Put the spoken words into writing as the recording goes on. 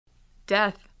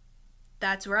death.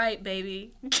 That's right,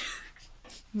 baby.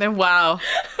 Then wow.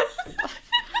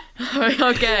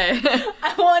 Okay.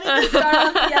 I wanted to start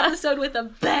off the episode with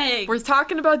a bang. We're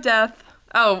talking about death.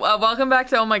 Oh, welcome back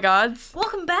to Oh My Gods.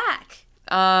 Welcome back.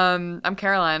 I'm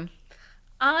Caroline.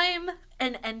 I'm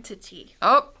an entity.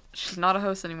 Oh, she's not a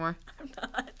host anymore. I'm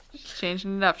not. She's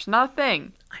changing it up. She's not a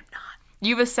thing. I'm not.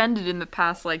 You've ascended in the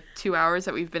past, 2 hours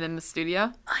that we've been in the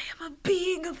studio. I am a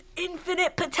being of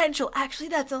infinite potential. Actually,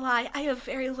 that's a lie. I have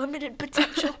very limited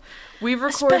potential. We've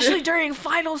recorded... Especially during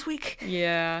finals week.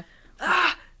 Yeah.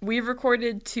 Ah! We've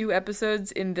recorded 2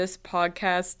 episodes in this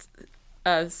podcast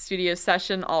studio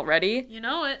session already. You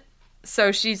know it.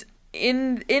 So she's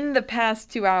in the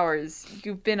past 2 hours.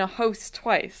 You've been a host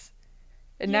twice,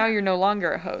 and now you're no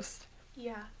longer a host.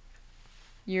 Yeah.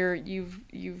 You're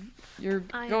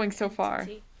going so far.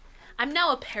 I'm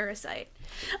now a parasite.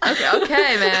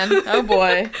 Okay, man. Oh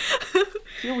boy.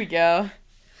 Here we go.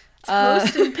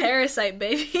 Host and parasite,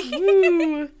 baby.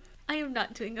 Woo. I am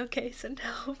not doing okay, so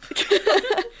no.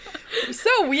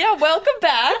 So, yeah, welcome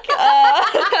back.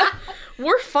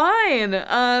 We're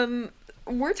fine.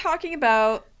 We're talking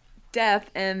about death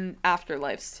and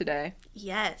afterlives today.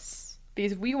 Yes.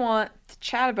 Because we want to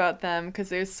chat about them because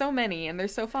there's so many and they're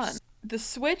so fun. The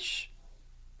switch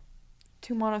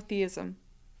to monotheism.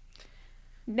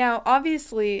 Now,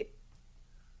 obviously,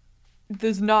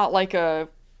 there's not a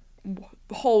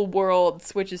whole world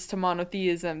switches to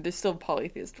monotheism. There's still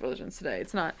polytheist religions today.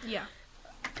 It's not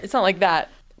like that.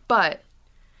 But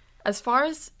as far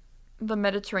as the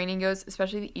Mediterranean goes,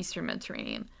 especially the Eastern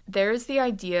Mediterranean, there's the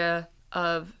idea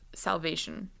of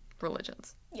salvation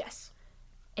religions. Yes.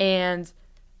 And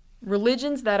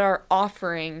religions that are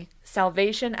offering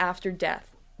salvation after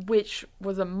death, which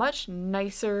was a much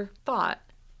nicer thought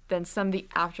than some of the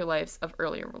afterlives of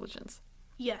earlier religions.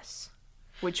 Yes.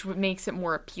 Which makes it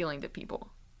more appealing to people.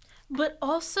 But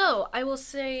also, I will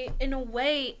say, in a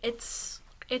way, it's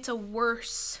a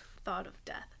worse thought of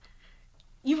death.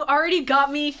 You've already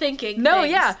got me thinking. No,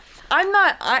 things. yeah.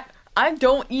 I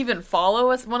don't even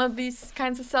follow one of these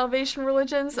kinds of salvation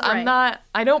religions. Right.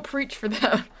 I don't preach for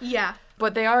them. Yeah.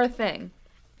 But they are a thing.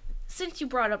 Since you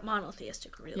brought up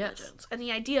monotheistic religions Yes. and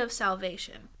the idea of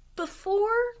salvation, before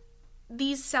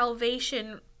these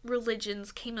salvation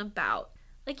religions came about,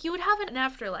 you would have an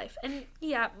afterlife, and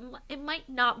yeah, it might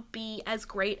not be as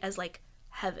great as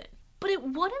heaven, but it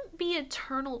wouldn't be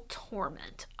eternal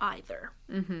torment either.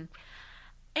 Mm-hmm.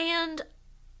 And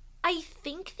I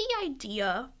think the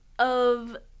idea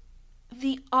of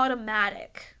the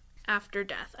automatic after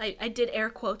death, I did air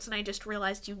quotes and I just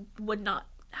realized you would not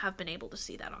have been able to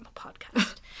see that on the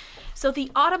podcast. So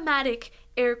the automatic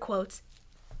air quotes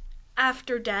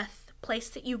after death place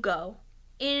that you go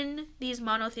in these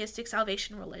monotheistic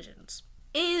salvation religions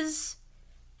is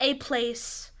a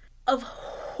place of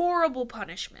horrible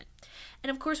punishment. And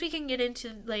of course we can get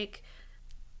into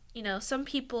some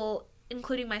people,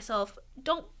 including myself,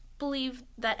 don't believe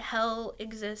that hell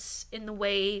exists in the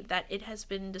way that it has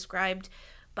been described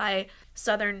by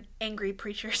Southern angry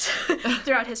preachers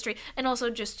throughout history. And also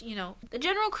just, the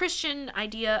general Christian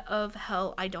idea of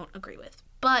hell I don't agree with.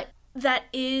 But that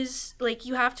is,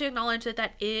 you have to acknowledge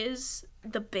that is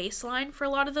the baseline for a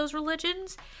lot of those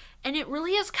religions. And it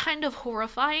really is kind of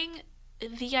horrifying,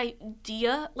 the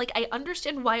idea. I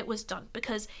understand why it was done,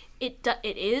 because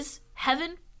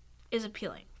heaven is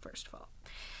appealing, first of all.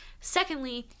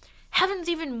 Secondly, heaven's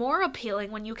even more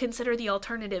appealing when you consider the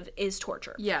alternative is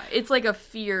torture. Yeah, it's like a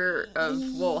fear of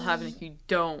what will happen if you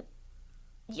don't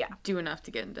do enough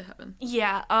to get into heaven.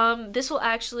 Yeah, this will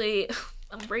actually,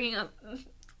 I'm bringing up,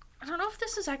 I don't know if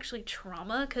this is actually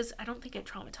trauma, because I don't think it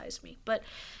traumatized me, but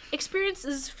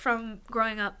experiences from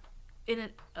growing up in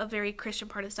a very Christian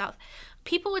part of the South.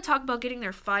 People would talk about getting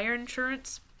their fire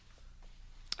insurance,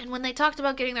 and when they talked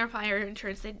about getting their fire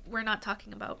insurance, they were not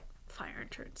talking about fire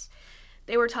insurance.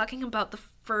 They were talking about the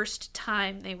first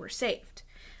time they were saved.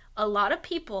 A lot of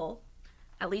people,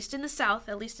 at least in the South,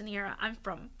 at least in the era I'm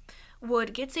from,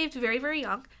 would get saved very, very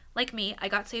young. Like me, I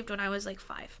got saved when I was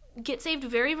 5. Get saved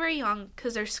very, very young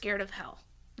because they're scared of hell.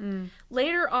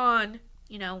 Later on,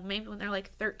 maybe when they're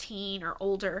 13 or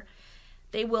older,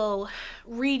 they will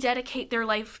rededicate their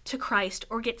life to Christ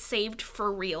or get saved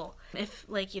for real. If,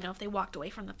 if they walked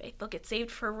away from the faith, they'll get saved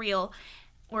for real.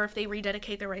 Or if they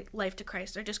rededicate their life to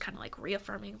Christ, they're just kind of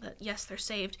reaffirming that, yes, they're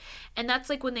saved. And that's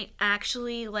when they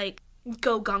actually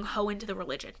go gung-ho into the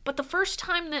religion. But the first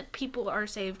time that people are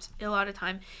saved, a lot of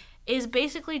time, is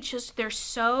basically just they're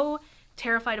so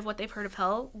terrified of what they've heard of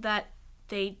hell that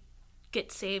they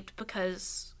get saved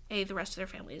because A, the rest of their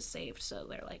family is saved, so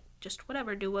they're like, just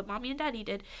whatever, do what mommy and daddy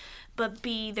did. But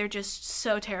B, they're just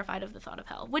so terrified of the thought of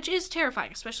hell, which is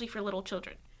terrifying, especially for little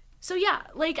children. So yeah,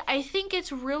 like, I think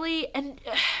it's really, and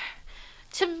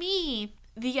to me,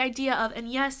 the idea of,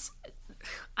 and yes,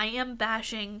 I am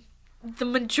bashing the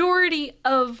majority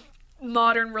of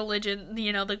modern religion,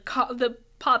 you know, the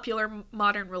popular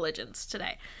modern religions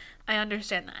today. I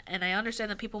understand that, and I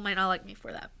understand that people might not like me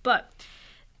for that, but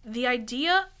the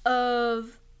idea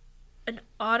of an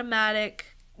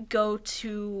automatic go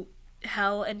to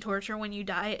hell and torture when you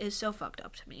die is so fucked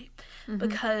up to me,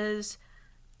 because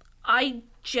I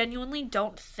genuinely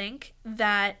don't think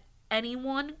that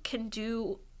anyone can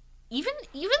do even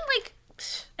like,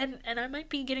 and I might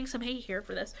be getting some hate here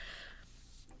for this,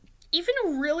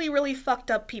 even really, really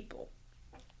fucked up people.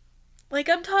 Like,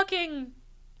 I'm talking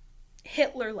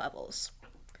Hitler levels.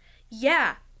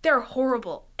 Yeah, they're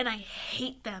horrible, and I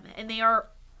hate them, and they are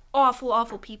awful,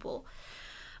 awful people.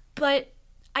 But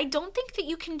I don't think that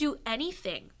you can do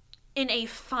anything in a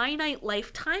finite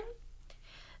lifetime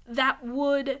that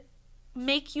would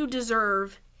make you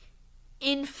deserve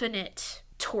infinite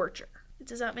torture.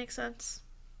 Does that make sense?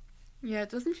 Yeah, it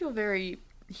doesn't feel very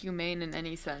humane in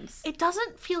any sense. It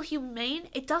doesn't feel humane.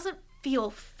 It doesn't feel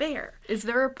fair. Is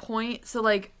there a point, so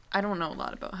like, I don't know a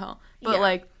lot about hell, but Yeah.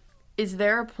 like, is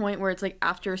there a point where it's like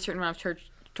after a certain amount of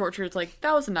torture, it's like,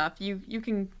 that was enough, you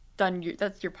can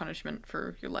that's your punishment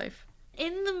for your life?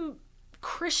 In the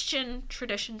Christian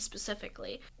tradition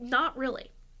specifically, not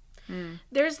really.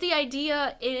 There's the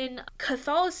idea in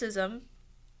Catholicism,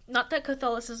 not that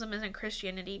Catholicism isn't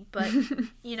Christianity, but,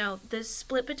 you know, the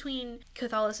split between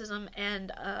Catholicism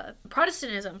and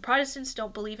Protestantism. Protestants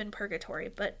don't believe in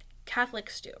purgatory, but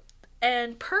Catholics do.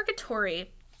 And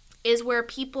purgatory is where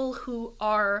people who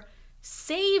are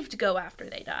saved go after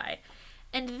they die.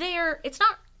 And there, it's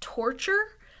not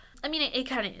torture. I mean, it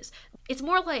kind of is. It's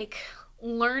more like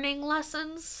learning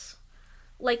lessons.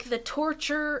 Like, the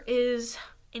torture is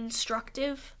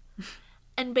instructive.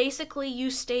 And basically, you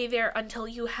stay there until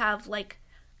you have, like,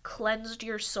 cleansed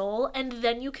your soul, and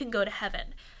then you can go to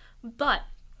heaven. But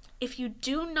if you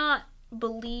do not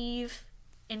believe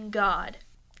in God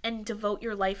and devote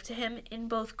your life to him in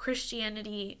both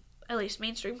Christianity, at least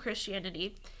mainstream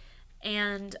Christianity,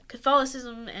 and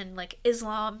Catholicism and, like,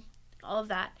 Islam, all of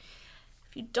that,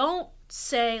 if you don't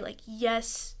say, like,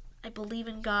 yes, I believe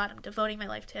in God, I'm devoting my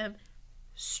life to him,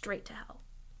 straight to hell.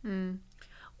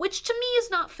 Which to me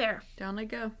is not fair. Down I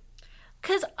go.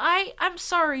 Because I'm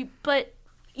sorry, but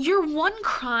your one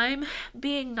crime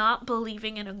being not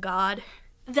believing in a God,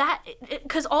 that,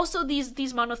 because also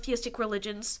these monotheistic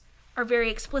religions are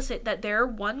very explicit that their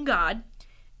one God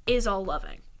is all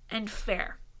loving and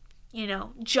fair. You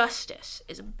know, justice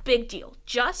is a big deal.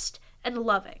 Just and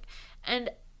loving. And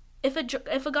if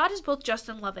a God is both just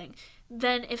and loving,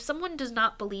 then if someone does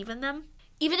not believe in them,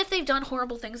 even if they've done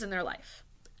horrible things in their life,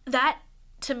 that,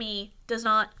 to me, does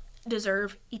not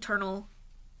deserve eternal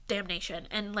damnation.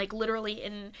 And, like, literally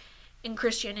in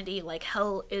Christianity, like,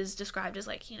 hell is described as,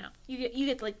 like, you know, you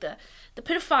get like the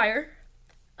pit of fire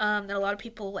that a lot of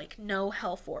people, like, know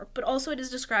hell for, but also it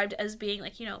is described as being,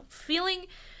 like, you know, feeling,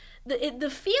 the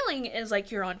feeling is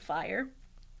like you're on fire.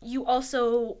 You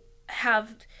also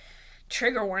have,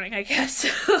 trigger warning, I guess,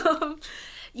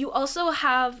 you also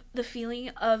have the feeling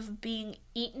of being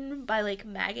eaten by, like,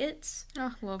 maggots.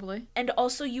 Oh, lovely. And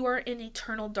also you are in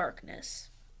eternal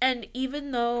darkness. And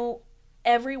even though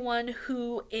everyone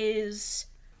who is,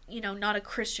 you know, not a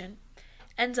Christian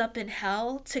ends up in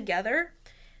hell together,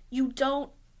 you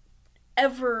don't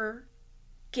ever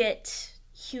get,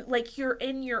 like, you're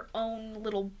in your own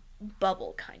little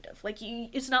bubble, kind of. Like,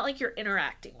 it's not like you're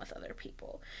interacting with other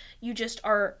people. You just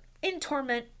are in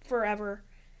torment forever,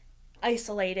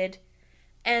 isolated,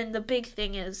 and the big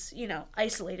thing is, you know,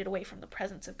 isolated away from the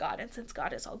presence of God. And since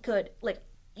God is all good, like,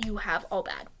 you have all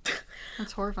bad.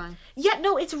 That's horrifying. Yeah,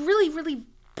 no, it's really, really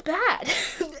bad.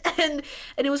 and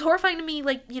it was horrifying to me,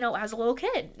 like, you know, as a little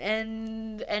kid,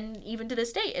 and even to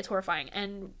this day it's horrifying.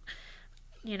 And,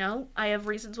 you know, I have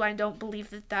reasons why I don't believe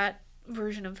that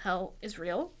version of hell is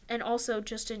real. And also,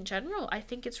 just in general, I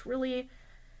think it's really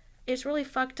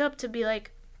fucked up to be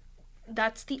like,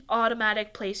 that's the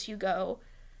automatic place you go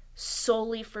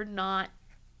solely for not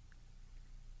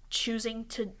choosing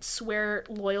to swear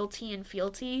loyalty and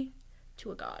fealty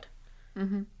to a god.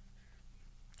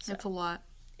 That's a lot.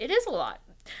 It is a lot.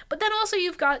 But then also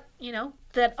you've got, you know,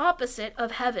 that opposite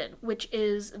of heaven, which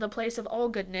is the place of all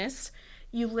goodness.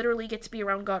 You literally get to be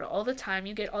around God all the time.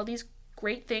 You get all these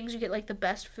great things. You get, like, the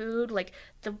best food. Like,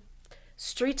 the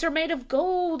streets are made of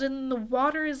gold and the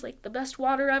water is, like, the best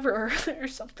water ever or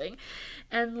something.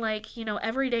 And, like, you know,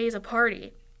 every day is a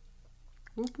party.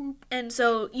 Whoop, whoop. And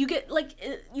so you get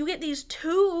these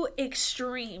two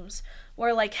extremes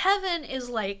where like heaven is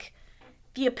like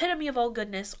the epitome of all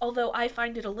goodness, although I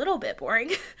find it a little bit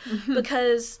boring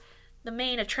because the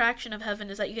main attraction of heaven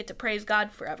is that you get to praise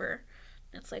God forever.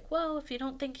 And it's like, well, if you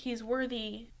don't think he's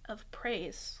worthy of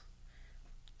praise,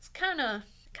 it's kind of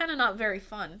not very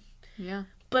fun. Yeah.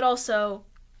 But also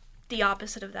the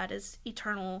opposite of that is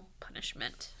eternal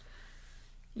punishment.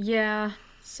 Yeah.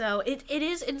 So it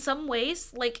is in some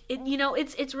ways like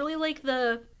it's really like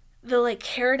the like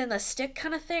carrot and the stick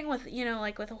kind of thing with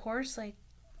like with a horse. Like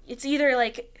it's either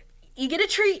like you get a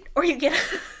treat or you get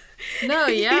No,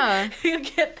 yeah. you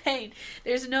get pain.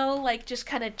 There's no like just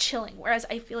kind of chilling. Whereas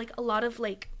I feel like a lot of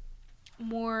like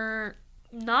more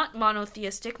not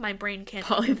monotheistic, my brain can't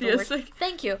think of the word. Polytheistic.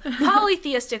 Thank you.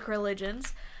 Polytheistic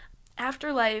religions,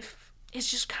 afterlife is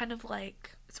just kind of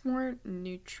like It's more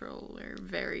neutral or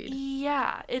varied.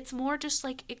 yeah, it's more just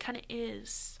like it kind of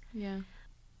is. Yeah.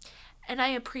 And I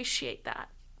appreciate that.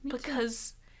 Me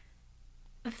because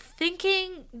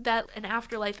thinking that an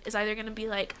afterlife is either going to be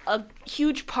like a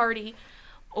huge party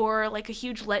or like a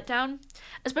huge letdown,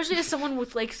 especially as someone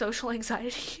with like social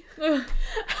anxiety.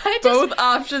 Both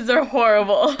options are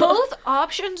horrible. Both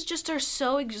options just are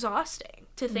so exhausting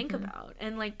to think about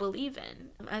and like believe in,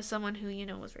 as someone who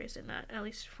was raised in that, at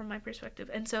least from my perspective.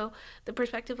 And so the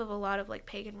perspective of a lot of like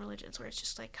pagan religions where it's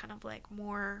just like kind of like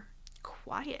more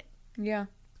quiet, Yeah.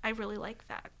 I really like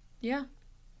that. Yeah.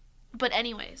 But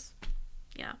anyways,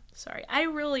 yeah, sorry, I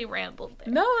really rambled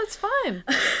there. No, it's fine.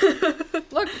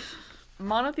 Look,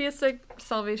 monotheistic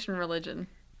salvation religion.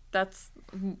 That's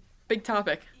big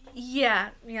topic. Yeah,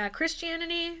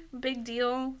 Christianity, big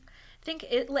deal.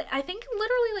 I think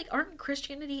literally like aren't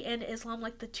Christianity and Islam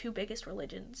like the two biggest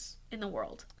religions in the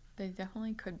world? They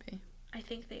definitely could be. I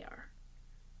think they are.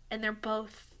 And they're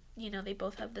both, they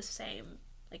both have the same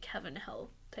like heaven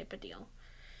hell type of deal.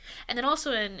 And then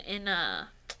also in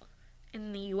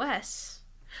the US,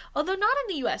 although not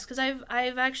in the US, because I've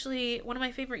actually, one of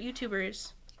my favorite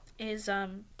YouTubers is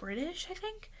British, I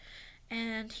think,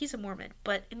 and he's a Mormon.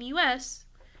 But in the US,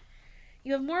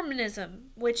 you have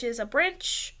Mormonism, which is a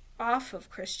branch off of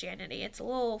Christianity. It's a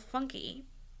little funky,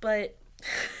 but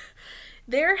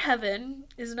their heaven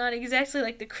is not exactly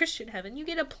like the Christian heaven. You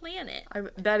get a planet.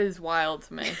 That is wild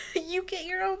to me. You get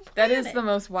your own planet. That is the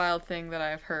most wild thing that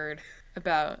I've heard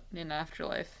about in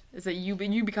afterlife, is that you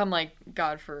become like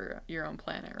God for your own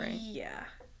planet, right? Yeah.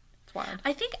 It's wild.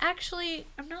 I think actually,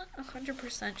 I'm not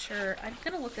 100% sure. I'm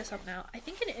gonna look this up now. I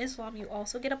think in Islam you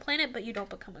also get a planet, but you don't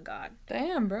become a god.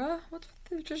 Damn, bro. What's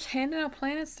with just handing out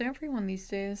planets to everyone these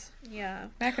days? Yeah.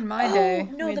 Back in my day,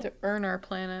 we had to earn our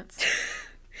planets.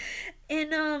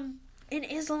 In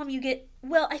Islam you get,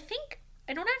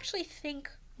 I don't actually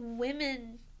think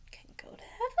women can go to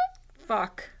heaven.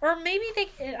 Fuck. Or maybe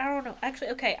I don't know.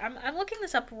 Actually, okay, I'm looking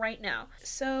this up right now.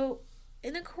 So,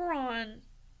 in the Quran,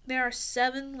 there are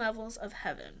 7 levels of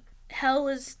heaven. Hell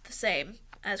is the same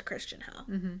as Christian hell.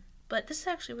 Mm-hmm. But this is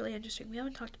actually really interesting. We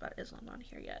haven't talked about Islam on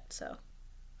here yet, so.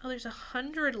 Oh, there's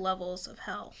 100 levels of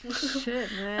hell.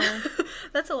 Shit, man.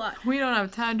 That's a lot. We don't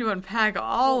have time to unpack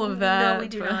all of that. No, we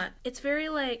do not. It's very,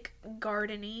 like,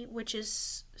 garden-y, which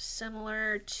is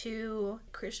similar to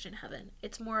Christian heaven.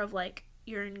 It's more of, like,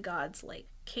 you're in God's, like,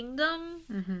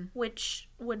 kingdom, which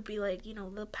would be, like,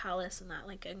 the palace, and that,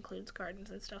 like, includes gardens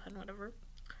and stuff and whatever.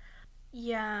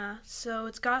 Yeah, so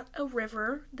it's got a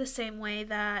river the same way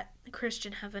that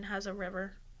Christian heaven has a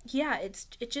river. Yeah, it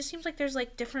just seems like there's,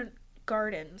 like, different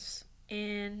gardens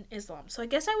in Islam. So I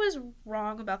guess I was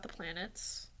wrong about the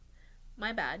planets.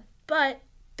 My bad. But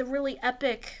the really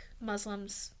epic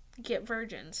Muslims get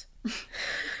virgins.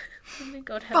 They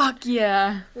go to heaven. Fuck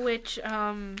yeah. Which,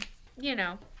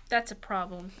 that's a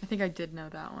problem. I think I did know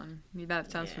that one.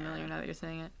 That sounds familiar now that you're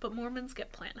saying it. But Mormons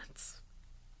get planets.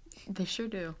 They sure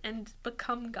do. And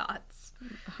become gods.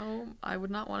 Oh, I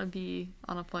would not want to be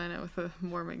on a planet with a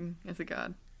Mormon as a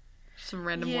god. Some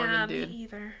random Mormon dude. Me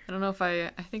either. I don't know if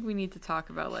I think we need to talk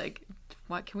about, like,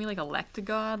 what can we, like, elect a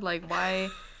god? Like, why?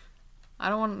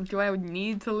 Do I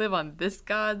need to live on this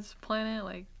god's planet?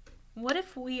 Like, what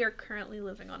if we are currently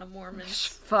living on a Mormon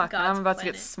fuck, God's I'm about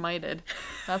planet? to get smited.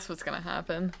 That's what's gonna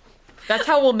happen. That's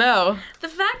how we'll know. The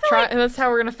fact that that's how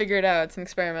we're gonna figure it out. It's an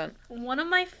experiment. One of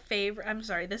my favorite, I'm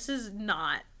sorry, this is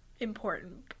not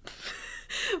important,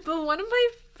 but one of my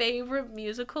favorite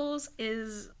musicals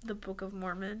is The Book of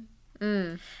Mormon.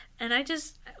 And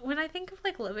when I think of,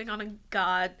 like, living on a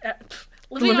god,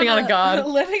 living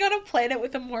on a planet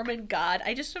with a Mormon god,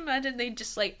 I just imagine they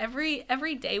just, like,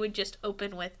 every day would just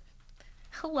open with,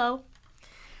 hello,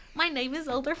 My name is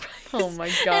Elder Price. Oh my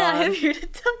And I am god. here to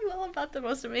tell you all about the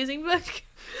most amazing book.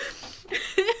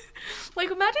 Like,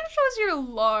 imagine if it was your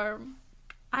alarm.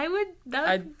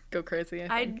 I'd go crazy. I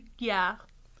think. Yeah.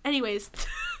 Anyways.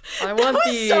 I want That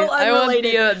was so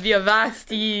unrelated. the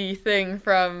Avasti thing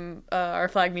from Our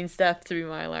Flag Means Death to be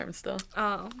my alarm still.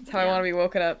 Oh. That's how I want to be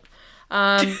woken up.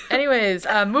 Anyways,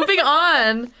 moving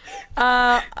on.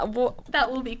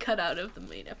 That will be cut out of the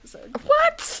main episode.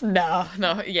 What?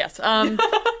 No, yes.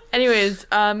 Anyways,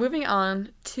 moving on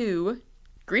to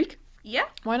Greek. Yeah.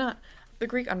 Why not? The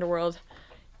Greek underworld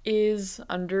is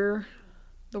under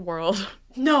the world.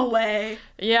 No way.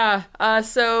 Yeah.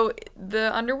 So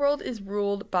the underworld is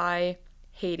ruled by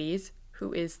Hades,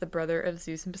 who is the brother of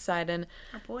Zeus and Poseidon.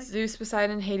 Our boy. Zeus,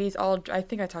 Poseidon, Hades, I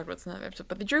think I talked about this in that episode,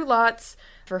 but they drew lots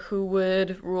for who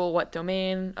would rule what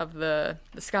domain of the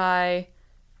sky,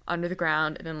 under the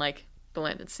ground, and then, like, the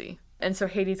land and sea. And so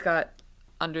Hades got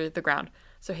under the ground.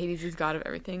 So Hades is god of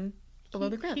everything below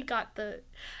the ground. He got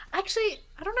Actually,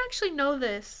 I don't actually know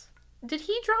this. Did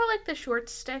he draw, like, the short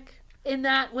stick? In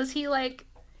that, was he, like...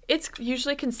 It's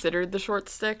usually considered the short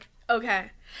stick.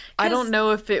 Okay. I don't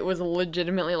know if it was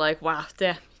legitimately like, wow,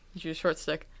 damn, you drew a short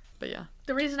stick. But yeah.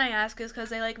 The reason I ask is because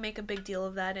they, like, make a big deal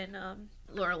of that in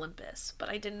Lore Olympus, but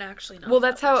I didn't actually know. Well,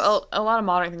 that's how a lot of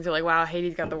modern things are like, wow,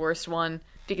 Hades got the worst one,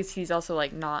 because he's also,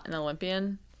 like, not an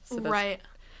Olympian. So right.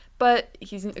 But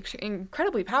he's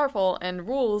incredibly powerful and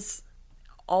rules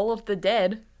all of the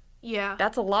dead. Yeah.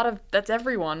 That's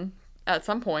everyone at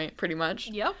some point, pretty much.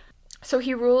 Yep. So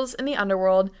he rules in the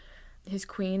underworld. His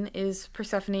queen is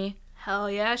Persephone.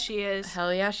 Hell yeah, she is.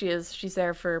 Hell yeah, she is. She's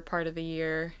there for part of the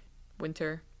year.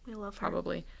 Winter. We love her.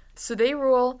 Probably. So they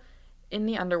rule in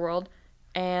the underworld,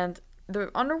 and the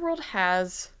underworld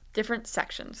has different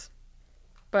sections.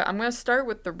 But I'm going to start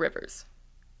with the rivers,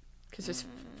 because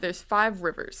there's 5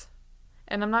 rivers.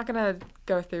 And I'm not going to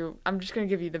go through, I'm just going to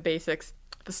give you the basics.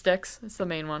 The Styx is the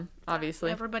main one,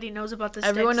 obviously. Everybody knows about the Styx.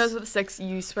 Everyone knows about the Styx.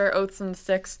 You swear oaths on the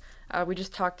Styx. We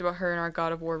just talked about her in our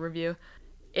God of War review.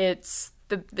 It's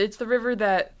the river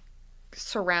that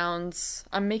surrounds...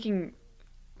 I'm making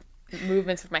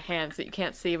movements with my hands that you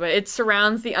can't see, but it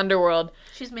surrounds the underworld.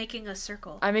 She's making a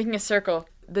circle. I'm making a circle.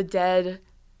 The dead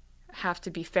have to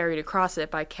be ferried across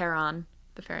it by Charon,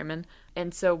 the ferryman.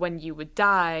 And so when you would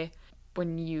die,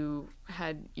 when you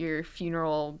had your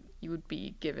funeral... you would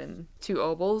be given 2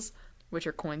 obols, which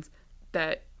are coins,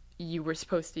 that you were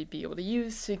supposed to be able to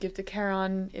use to give to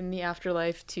Charon in the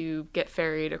afterlife to get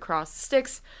ferried across the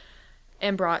Styx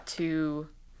and brought to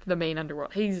the main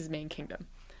underworld, Hades' main kingdom.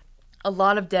 A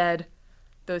lot of dead,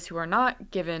 those who are not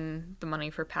given the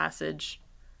money for passage,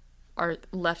 are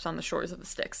left on the shores of the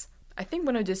Styx. I think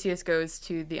when Odysseus goes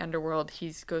to the underworld,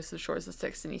 he goes to the shores of the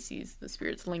Styx and he sees the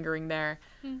spirits lingering there.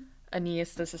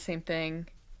 Aeneas does the same thing.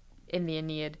 In the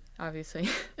Aeneid, obviously.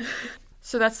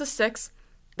 So that's the Styx.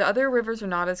 The other rivers are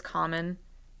not as common.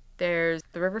 There's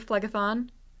the river Phlegethon,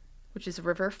 which is a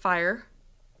river of fire.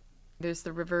 There's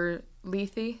the river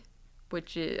Lethe,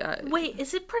 which is... Wait,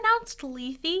 is it pronounced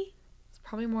Lethe? It's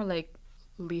probably more like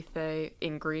Lethe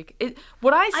in Greek.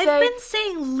 I've been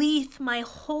saying Lethe my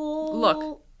whole...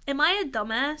 Look. Am I a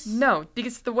dumbass? No,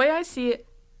 because the way I see it,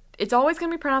 it's always going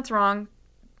to be pronounced wrong.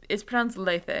 It's pronounced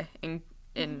Lethe in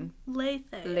Lethe.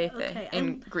 Okay.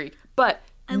 In Greek. But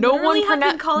no one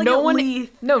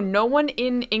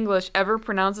in English ever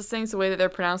pronounces things the way that they're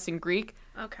pronounced in Greek.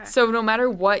 Okay. So no matter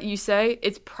what you say,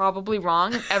 it's probably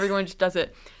wrong. Everyone just does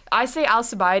it. I say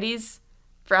Alcibiades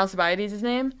for Alcibiades'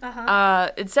 name.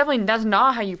 It's definitely that's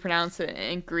not how you pronounce it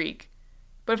in Greek.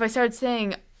 But if I started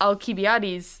saying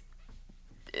Alcibiades,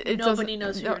 nobody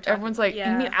knows who you're talking. Everyone's like, you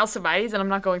mean Alcibiades? And I'm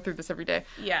not going through this every day.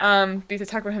 Yeah. Because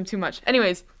I talk about him too much.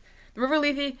 Anyways, the river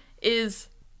Lethe is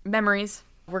memories.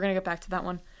 We're going to get back to that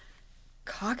one.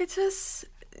 Cocytus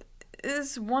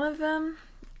is one of them.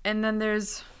 And then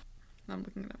there's... I'm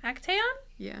looking it up. Actaeon?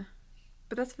 Yeah.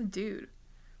 But that's the dude.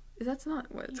 That's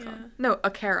not what it's called. Yeah. No,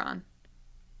 Acheron.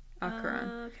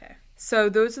 Acheron. Okay. So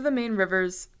those are the main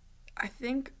rivers. I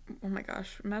think... Oh my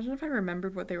gosh. Imagine if I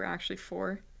remembered what they were actually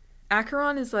for.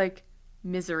 Acheron is like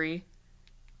misery.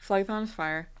 Phlegethon is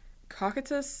fire.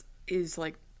 Cocytus is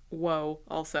like woe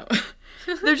also.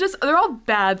 They're all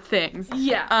bad things.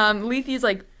 Yeah. Lethe is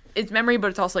like, it's memory, but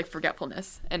it's also like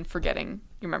forgetfulness and forgetting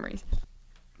your memories.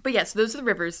 But yes, those are the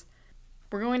rivers.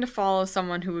 We're going to follow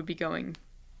someone who would be going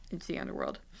into the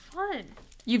underworld. Fun.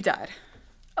 You've died.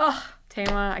 Ugh.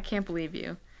 Taimah, I can't believe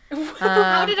you.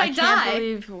 How did I die?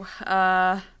 Can't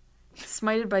believe,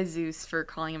 smited by Zeus for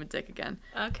calling him a dick again.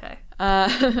 Okay.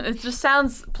 It just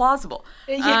sounds plausible.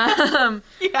 Yeah.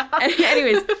 Yeah.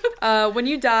 Anyways, when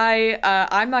you die,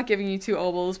 I'm not giving you 2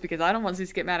 obols because I don't want Zeus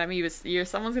to get mad at me. But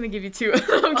someone's gonna give you 2.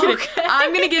 I'm kidding. Okay.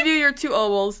 I'm gonna give you your 2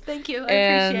 obols. Thank you. I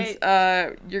appreciate.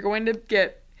 And you're going to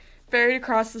get ferried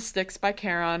across the Styx by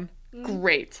Charon.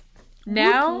 Great.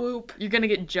 Now Whoop, whoop. you're gonna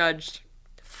get judged.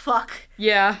 Fuck.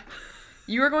 Yeah.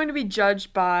 You are going to be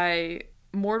judged by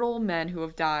mortal men who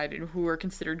have died and who are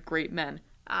considered great men.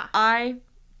 I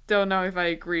don't know if I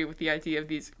agree with the idea of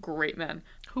these great men.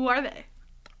 Who are they?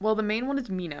 Well, the main one is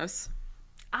Minos.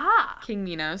 King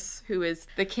Minos, who is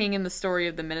the king in the story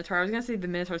of the Minotaur. I was going to say the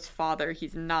Minotaur's father.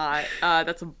 He's not.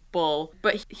 That's a bull.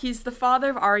 But he's the father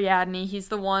of Ariadne. He's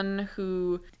the one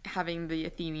who, having the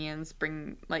Athenians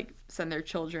send their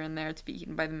children there to be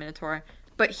eaten by the Minotaur.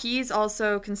 But he's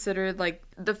also considered,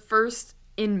 the first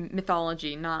in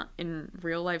mythology, not in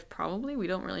real life, probably. We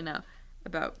don't really know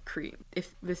about Crete,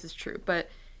 if this is true. But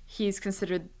he's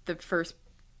considered the first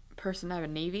person to have a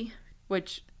navy,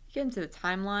 which, you get into the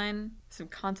timeline, some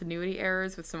continuity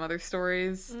errors with some other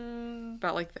stories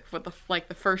about,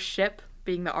 the first ship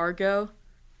being the Argo.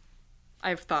 I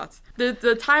have thoughts.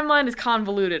 The timeline is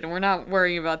convoluted, and we're not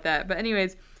worrying about that. But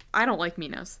anyways, I don't like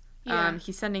Minos. Yeah.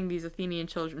 He's sending these Athenian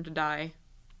children to die.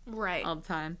 Right. All the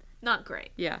time. Not great.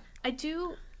 Yeah. I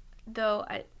do, though,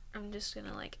 I'm just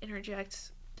gonna,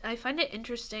 interject. I find it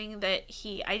interesting that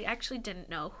I actually didn't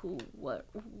know what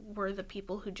were the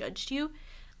people who judged you.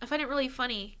 I find it really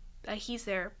funny that he's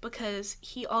there because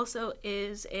he also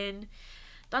is in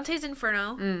Dante's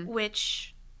Inferno,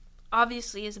 which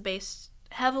obviously is based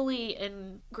heavily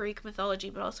in Greek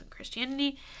mythology, but also in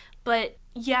Christianity. But,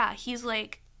 yeah, he's,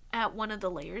 at one of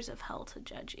the layers of hell to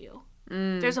judge you.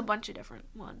 There's a bunch of different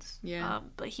ones. Yeah.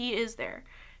 But he is there.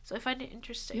 So I find it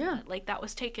interesting that, that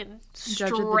was taken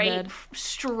straight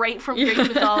from Greek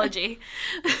mythology.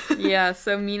 Yeah,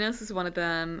 so Minos is one of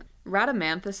them.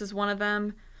 Rhadamanthus is one of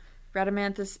them.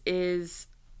 Rhadamanthus is,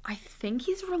 I think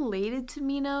he's related to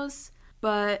Minos,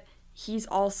 but he's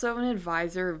also an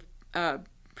advisor of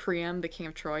Priam, the king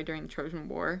of Troy, during the Trojan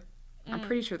War. I'm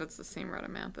pretty sure that's the same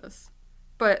Rhadamanthus.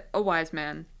 But a wise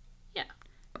man. Yeah.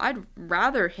 I'd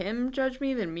rather him judge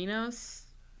me than Minos,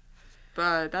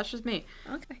 but that's just me.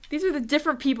 Okay. These are the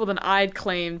different people than I'd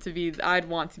want to be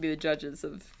the judges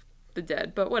of the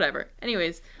dead, but whatever.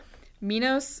 Anyways,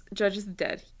 Minos judges the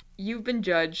dead. You've been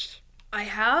judged. I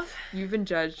have? You've been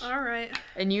judged. All right.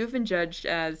 And you've been judged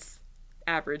as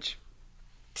average.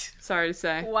 Sorry to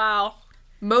say. Wow.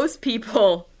 Most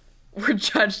people were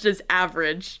judged as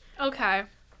average. Okay.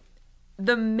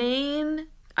 The main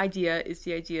idea is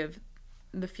the idea of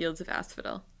the fields of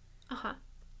asphodel. Uh-huh.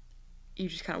 You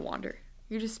just kind of wander.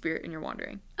 You're just spirit and you're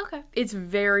wandering. Okay. It's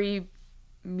very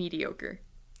mediocre.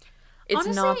 It's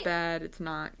Honestly, not bad. It's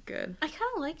not good. I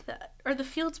kind of like that. Are the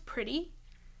fields pretty?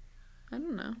 I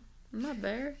don't know. I'm not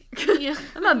there. Yeah.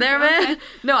 I'm not there, man. Okay.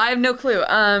 No, I have no clue.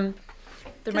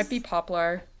 There might be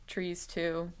poplar trees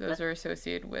too. Those are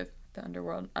associated with the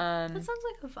underworld. That sounds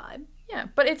like a vibe. Yeah,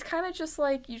 but it's kind of just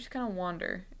you just kind of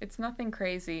wander. It's nothing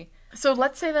crazy. So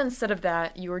let's say that instead of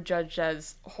that, you were judged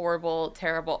as horrible,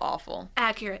 terrible, awful.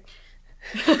 Accurate.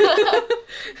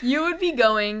 You would be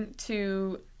going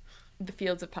to the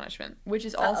Fields of Punishment, which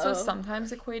is also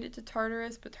sometimes equated to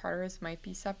Tartarus, but Tartarus might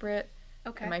be separate.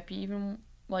 Okay. It might be even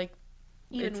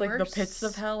even it's worse? the pits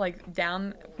of hell,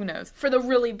 down, who knows. For the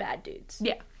really bad dudes.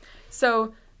 Yeah.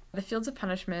 So the Fields of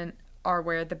Punishment are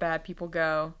where the bad people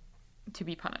go to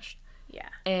be punished. Yeah.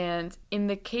 And in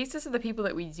the cases of the people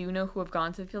that we do know who have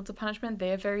gone to the Fields of Punishment, they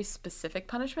have very specific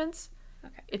punishments.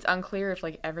 Okay. It's unclear if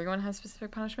everyone has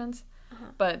specific punishments,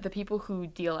 but the people who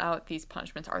deal out these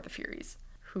punishments are the Furies,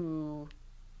 who...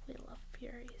 We love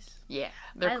Furies. Yeah,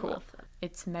 they're cool. Love them.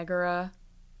 It's Megara,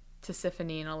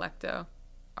 Tisiphone, and Alecto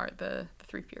are the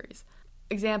 3 Furies.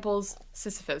 Examples: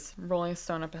 Sisyphus, rolling a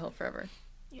stone up a hill forever.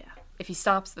 Yeah. If he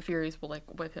stops, the Furies will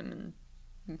whip him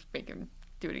and make him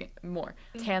do it again more.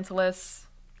 Tantalus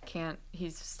can't.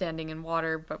 He's standing in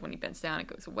water, but when he bends down, it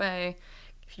goes away.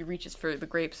 If he reaches for the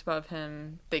grapes above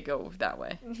him, they go that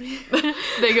way.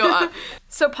 They go up.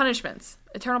 So punishments,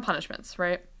 eternal punishments,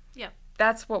 right? Yeah.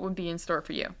 That's what would be in store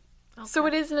for you. Okay. So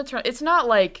it is an eternal. It's not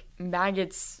like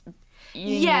maggots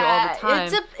eating you all the time.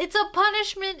 It's a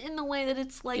punishment in the way that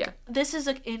it's this is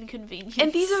an inconvenience.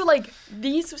 And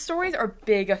these stories are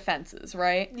big offenses,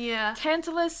 right? Yeah.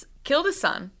 Tantalus killed his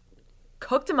son,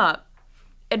 cooked him up,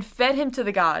 and fed him to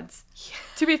the gods. Yeah.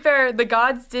 To be fair, the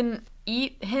gods didn't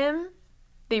eat him.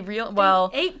 They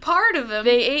ate part of him.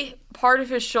 They ate part of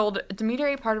his shoulder. Demeter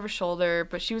ate part of his shoulder,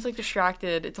 but she was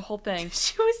distracted. It's a whole thing.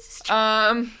 She was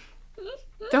distracted.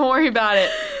 Don't worry about it.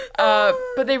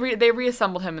 But they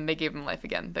reassembled him and they gave him life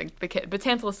again. The kid, but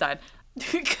Tantalus died.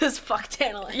 Because fuck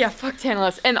Tantalus. Yeah, fuck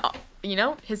Tantalus. And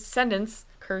his descendants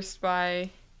cursed by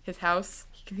his house.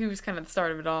 He was kind of the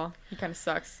start of it all. He kind of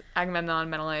sucks. Agamemnon,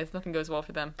 Menelaus, nothing goes well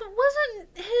for them. But wasn't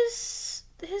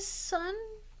his son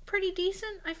pretty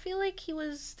decent? I feel like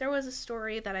there was a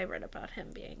story that I read about him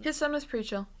being. His son was pretty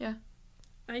chill, yeah.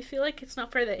 I feel like it's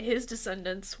not fair that his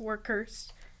descendants were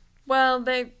cursed. Well,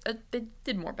 they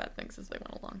did more bad things as they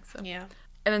went along, so. Yeah.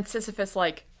 And then Sisyphus,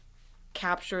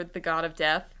 captured the god of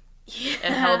death Yeah.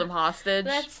 and held him hostage.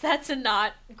 That's a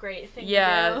not great thing to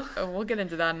Yeah, do. we'll get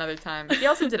into that another time. He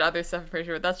also did other stuff, I'm pretty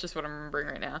sure, but that's just what I'm remembering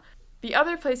right now. The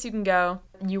other place you can go,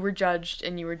 you were judged,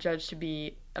 and you were judged to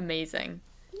be amazing.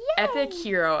 Yay! Epic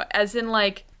hero, as in,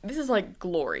 this is,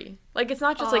 glory. It's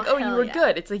not just Oh, you hell were yeah.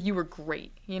 good. It's you were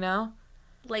great, you know?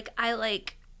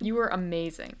 You were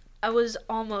amazing. I was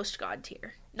almost god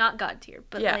tier. Not god tier,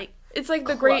 but Yeah. It's the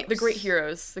close. great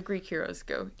heroes. The Greek heroes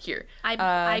go here.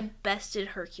 I bested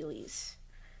Hercules.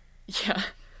 Yeah.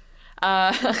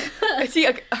 See,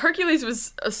 Hercules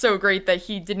was so great that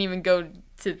he didn't even go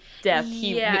to death.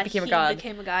 He became a god. He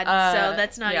became a god, so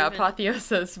that's not even...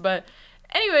 apotheosis, but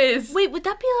anyways. Wait, would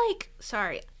that be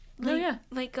sorry. No, yeah.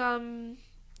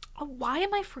 Why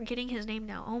am I forgetting his name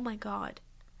now? Oh my god.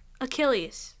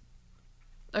 Achilles.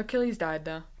 Achilles died,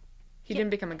 though. He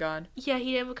didn't become a god. Yeah,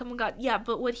 he didn't become a god. Yeah,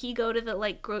 but would he go to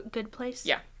the, good place?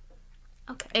 Yeah.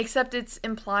 Okay. Except it's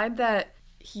implied that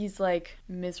he's,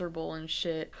 miserable and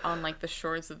shit on, the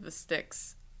shores of the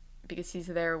Styx. Because he's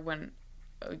there when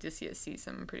Odysseus sees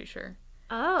him, I'm pretty sure.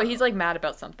 Oh. But he's, mad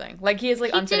about something. He has,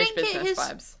 unfinished business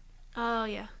vibes. Oh,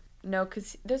 yeah. No,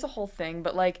 because there's a whole thing.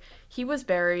 But, he was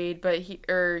buried, but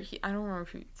I don't remember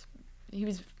if he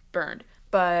was burned.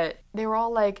 But they were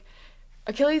all,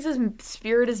 Achilles'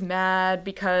 spirit is mad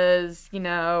because,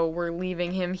 we're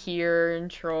leaving him here in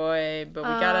Troy, but we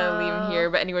gotta leave him here.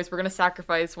 But anyways, we're gonna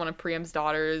sacrifice one of Priam's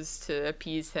daughters to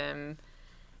appease him.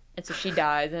 And so she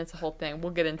dies, and it's a whole thing.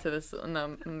 We'll get into this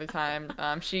another time.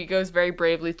 She goes very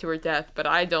bravely to her death, but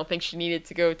I don't think she needed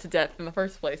to go to death in the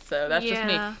first place, so that's just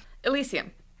me.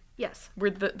 Elysium. Yes. Where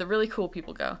the really cool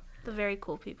people go. The very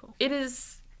cool people. It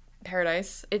is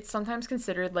paradise. It's sometimes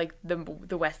considered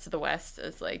the west of the west,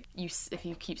 as if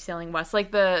you keep sailing west,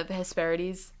 the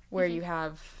Hesperides, where you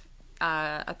have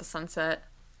at the sunset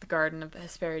the garden of the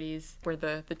Hesperides, where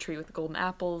the tree with the golden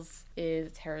apples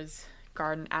is. Hera's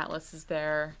garden. Atlas is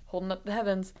there holding up the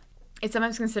heavens. It's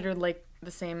sometimes considered the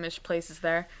same-ish place as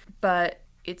there, but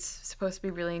it's supposed to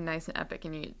be really nice and epic,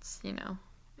 and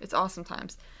it's awesome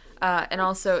times. And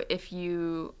also, if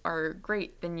you are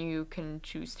great, then you can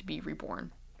choose to be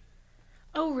reborn.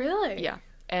 Oh, really? Yeah.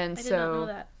 And I did not know so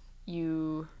that.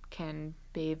 you can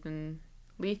bathe in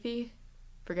Lethe,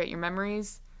 forget your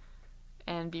memories,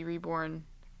 and be reborn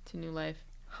to new life.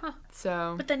 Huh.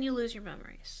 So. But then you lose your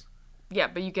memories. Yeah,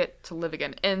 but you get to live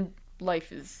again. And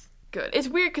life is good. It's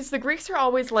weird because the Greeks are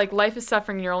always life is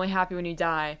suffering and you're only happy when you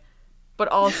die. But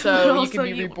also, you can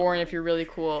be reborn if you're really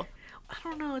cool. I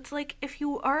don't know, it's if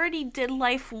you already did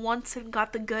life once and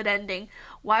got the good ending,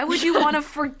 why would you want to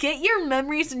forget your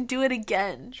memories and do it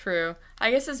again? True.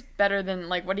 I guess it's better than,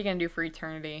 what are you going to do for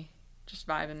eternity? Just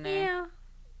vibing there. Yeah.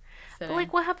 Sitting.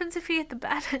 But, what happens if you get the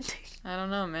bad ending? I don't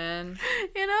know, man.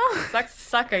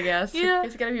 Suck, I guess. Yeah.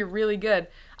 It's gotta be really good.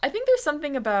 I think there's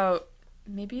something about,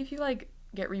 maybe if you,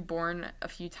 get reborn a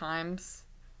few times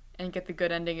and get the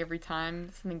good ending every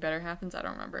time, something better happens. I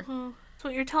don't remember. So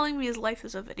what you're telling me is life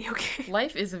is a video game.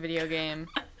 Life is a video game.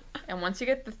 And once you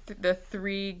get the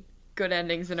 3 good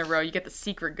endings in a row, you get the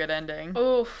secret good ending.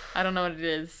 Oh. I don't know what it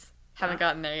is. Haven't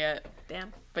gotten there yet.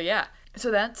 Damn. But yeah. So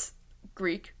that's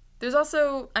Greek. There's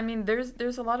also,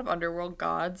 there's a lot of underworld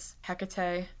gods.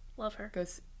 Hecate Love her.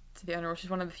 goes to the underworld.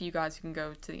 She's one of the few gods who can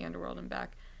go to the underworld and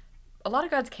back. A lot of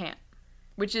gods can't,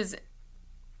 which is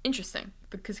interesting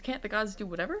because can't the gods do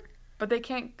whatever? But they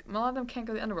can't. A lot of them can't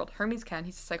go to the underworld. Hermes can.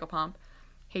 He's a psychopomp.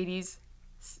 Hades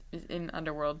is in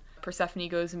underworld. Persephone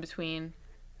goes in between.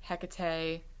 Hecate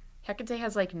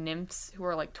has nymphs who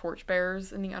are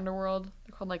torchbearers in the underworld.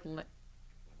 They're called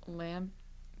Lampades.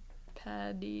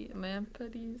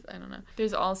 I don't know.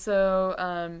 There's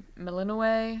also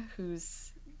Melinoe,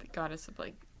 who's the goddess of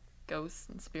ghosts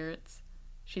and spirits.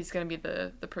 She's gonna be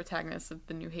the protagonist of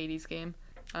the new Hades game.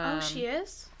 She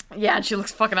is? Yeah, and she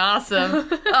looks fucking awesome.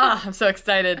 I'm so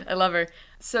excited. I love her.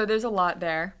 So there's a lot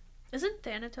there. Isn't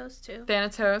Thanatos too?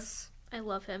 Thanatos. I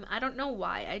love him. I don't know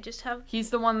why. I just have... He's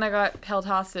the one that got held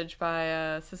hostage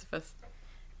by Sisyphus.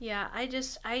 Yeah,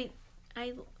 He's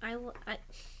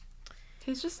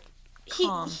just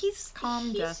calm. He's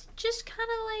calm death. just kind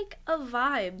of a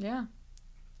vibe. Yeah.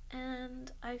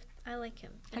 and I like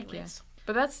him. Heck yeah. Anyways.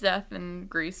 But that's death in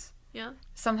Greece. Yeah.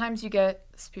 Sometimes you get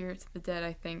spirits of the dead,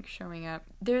 I think, showing up.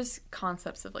 There's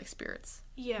concepts of, like, spirits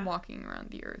Yeah. walking around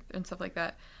the earth and stuff like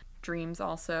that. Dreams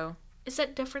also. Is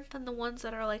that different than the ones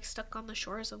that are, like, stuck on the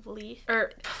shores of Lethe?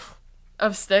 Or,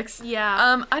 Of Styx?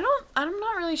 yeah. I'm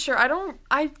not really sure.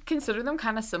 I consider them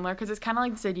kind of similar because it's kind of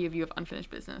like this idea of you have unfinished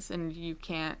business and you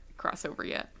can't cross over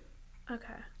yet.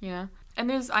 Okay. You know?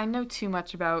 And I know too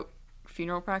much about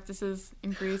funeral practices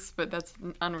in Greece, but that's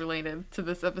unrelated to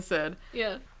this episode.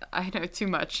 Yeah. I know too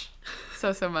much.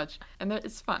 So much. And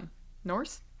it's fun.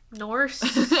 Norse? Norse.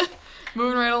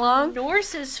 Moving right along.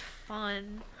 Norse is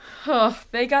fun. Oh,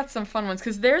 they got some fun ones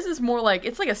because theirs is more like,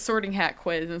 it's like a sorting hat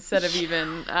quiz instead of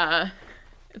even,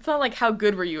 it's not like how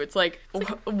good were you. It's like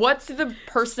what's the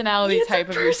personality type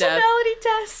of your death? Personality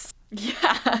test.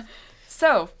 Yeah.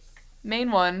 So,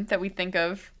 main one that we think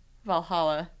of,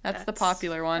 Valhalla. That's the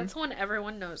popular one. That's one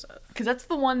everyone knows of. Because that's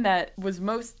the one that was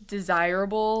most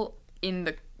desirable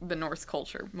in the Norse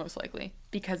culture, most likely.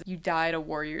 Because you died a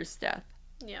warrior's death.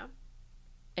 Yeah.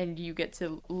 And you get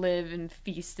to live and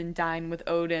feast and dine with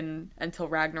Odin until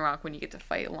Ragnarok when you get to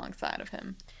fight alongside of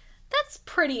him. That's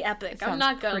pretty epic. I'm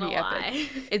not gonna lie.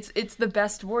 It's the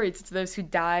best warriors. It's those who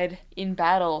died in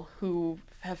battle, who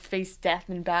have faced death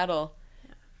in battle.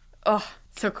 Yeah. Oh,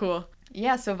 so cool.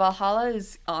 Yeah, so Valhalla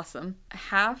is awesome.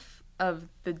 Half of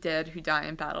the dead who die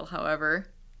in battle, however,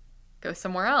 go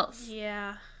somewhere else.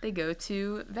 Yeah. They go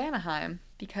to Vanaheim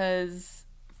because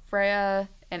Freya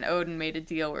and Odin made a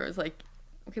deal where it was like,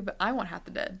 okay, but I want half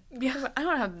the dead. Yeah. But I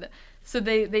want half the dead. So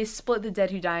they split the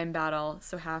dead who die in battle,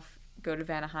 so half go to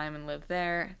Vanaheim and live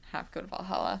there, half go to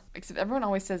Valhalla. Except everyone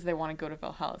always says they want to go to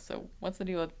Valhalla, so what's the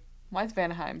deal with, why is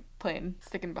Vanaheim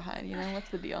sticking behind, you know? What's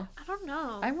the deal? I don't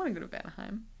know. I want to go to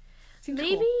Vanaheim. Seems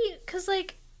Maybe, cool. because,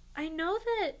 like, I know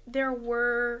that there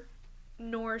were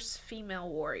Norse female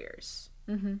warriors.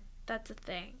 Mm-hmm. That's a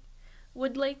thing.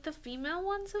 Would, like, the female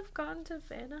ones have gone to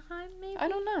Vanaheim, maybe? I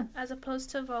don't know. As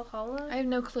opposed to Valhalla? I have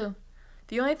no clue.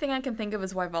 The only thing I can think of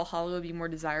is why Valhalla would be more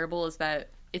desirable is that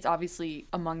it's obviously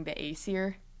among the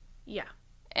Aesir. Yeah.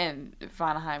 And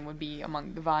Vanaheim would be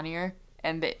among the Vanir.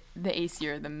 And the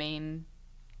Aesir are the main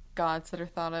gods that are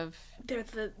thought of. They're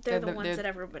the ones that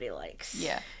everybody likes.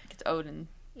 Yeah. It's Odin.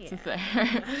 Yeah.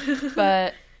 There.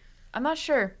 But I'm not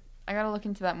sure. I gotta look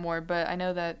into that more, but I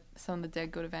know that some of the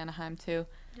dead go to Vanaheim too.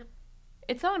 Yep.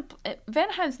 It's not...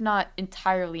 Vanaheim's not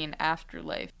entirely an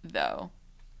afterlife, though.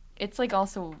 It's, like,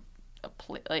 also a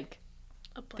place.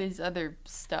 There's other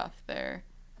stuff there.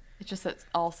 It's just that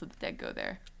also the dead go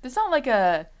there. It's not like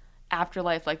a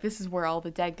afterlife, like, this is where all the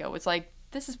dead go. It's like,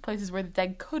 this is places where the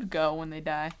dead could go when they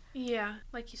die. Yeah,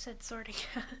 like you said, sorting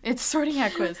hat. It's sorting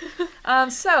hat quiz.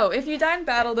 So, if you die in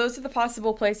battle, those are the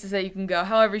possible places that you can go.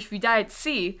 However, if you die at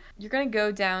sea, you're going to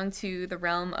go down to the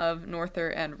realm of Norther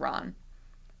and Ran.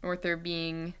 Norther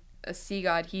being a sea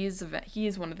god, he is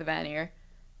one of the Vanir.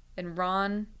 And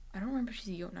Ran, I don't remember if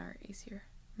she's a Jotnar or Aesir.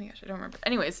 Oh my gosh, I don't remember.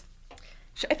 Anyways,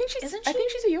 I think she's a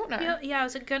Jotnar. Yeah, I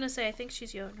was gonna say, I think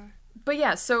she's Jotnar. But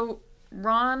yeah, so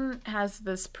Ran has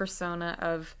this persona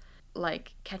of,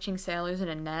 like, catching sailors in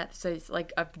a net, so it's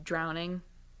like of drowning.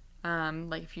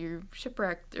 Like if you're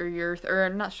shipwrecked or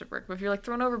not shipwrecked, but if you're like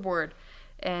thrown overboard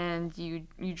and you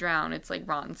drown, it's like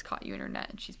Ron's caught you in her net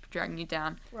and she's dragging you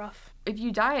down. Rough. If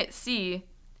you die at sea,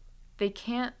 they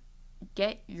can't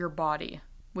get your body,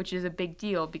 which is a big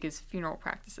deal because funeral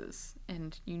practices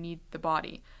and you need the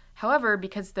body. However,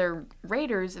 because they're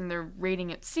raiders and they're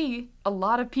raiding at sea, a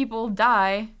lot of people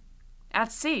die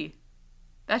at sea.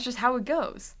 That's just how it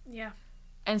goes. Yeah.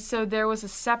 And so there was a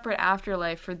separate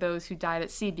afterlife for those who died at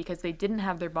sea because they didn't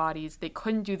have their bodies, they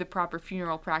couldn't do the proper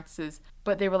funeral practices,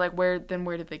 but they were like, where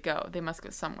did they go? They must go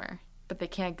somewhere. But they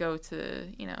can't go to,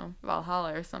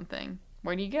 Valhalla or something.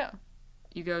 Where do you go?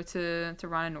 You go to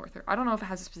Ran and Norther. I don't know if it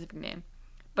has a specific name,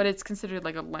 but it's considered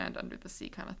like a land under the sea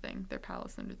kind of thing. Their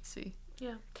palace under the sea.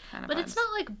 Yeah. Kind of but vibes. It's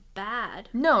not, like, bad.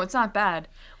 No, it's not bad.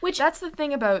 That's the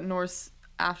thing about Norse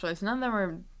afterlives. None of them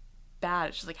are bad.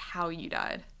 It's just, like, how you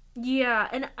died. Yeah,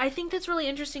 and I think that's really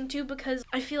interesting, too, because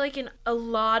I feel like in a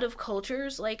lot of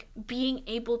cultures, like, being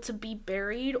able to be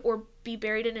buried or be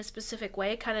buried in a specific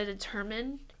way kind of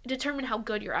determine how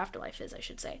good your afterlife is, I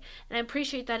should say. And I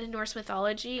appreciate that in Norse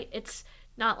mythology, it's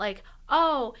not like,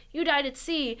 oh, you died at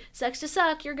sea, sucks to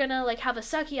suck, you're gonna, like, have a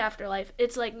sucky afterlife.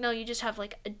 It's like, no, you just have,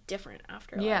 like, a different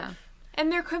afterlife. Yeah. And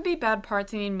there could be bad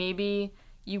parts. I mean, maybe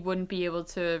you wouldn't be able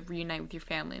to reunite with your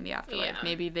family in the afterlife. Yeah.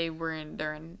 Maybe they're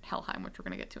in Helheim, which we're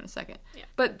going to get to in a second. Yeah.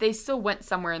 But they still went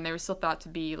somewhere, and they were still thought to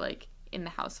be, like, in the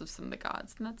house of some of the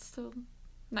gods. And that's still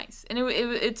nice. And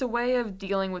it's a way of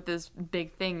dealing with this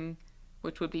big thing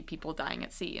which would be people dying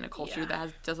at sea in a culture Yeah.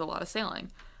 that does a lot of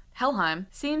sailing. Helheim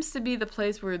seems to be the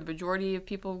place where the majority of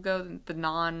people go, the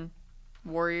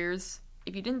non-warriors.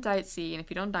 If you didn't die at sea and if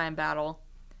you don't die in battle,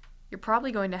 you're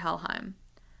probably going to Helheim.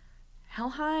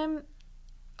 Helheim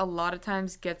a lot of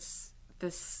times gets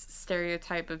this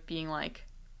stereotype of being like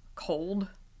cold.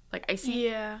 Like icy.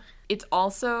 Yeah. It's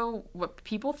also what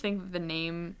people think that the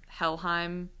name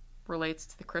Helheim relates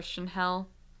to the Christian hell.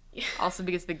 Yeah. Also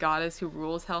because the goddess who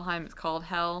rules Helheim is called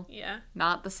Hel. Yeah.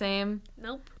 Not the same.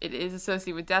 Nope. It is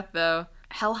associated with death, though.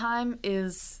 Helheim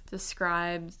is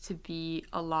described to be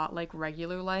a lot like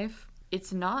regular life.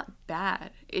 It's not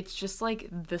bad. It's just like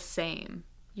the same.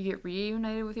 You get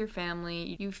reunited with your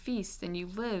family, you feast and you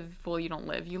live. Well, you don't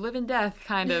live. You live in death,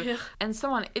 kind of. Yeah. And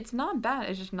so on. It's not bad.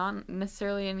 It's just not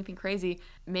necessarily anything crazy.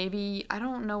 Maybe, I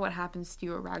don't know what happens to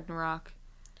you at Ragnarok.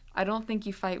 I don't think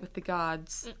you fight with the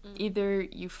gods. Mm-mm. Either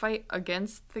you fight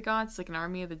against the gods, like an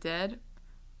army of the dead,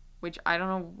 which I don't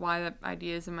know why that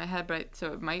idea is in my head, but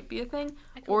so it might be a thing,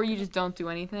 or you just don't do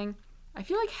anything. I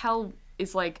feel like Hel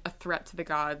is like a threat to the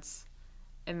gods,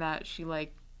 in that she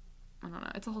like, I don't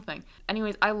know, it's a whole thing.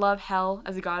 Anyways, I love Hel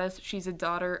as a goddess. She's a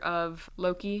daughter of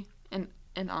Loki and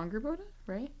Angrboda,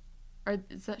 right? Or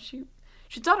is that she?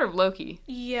 She's daughter of Loki.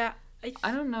 Yeah.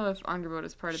 I don't know if Angrboda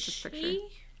is part of this picture.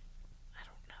 I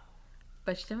don't know.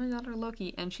 But she's definitely daughter of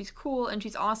Loki, and she's cool, and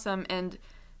she's awesome, and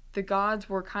the gods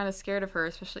were kind of scared of her,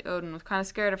 especially Odin was kind of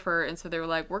scared of her, and so they were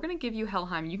like, we're going to give you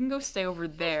Helheim. You can go stay over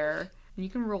there, and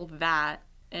you can roll that,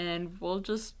 and we'll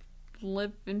just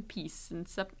live in peace, and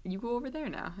you go over there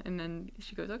now. And then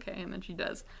she goes, okay, and then she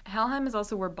does. Helheim is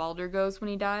also where Balder goes when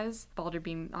he dies. Balder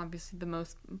being obviously the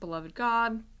most beloved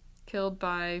god, killed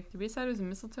by, did we decide it was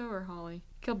mistletoe or holly?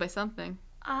 Killed by something.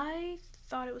 I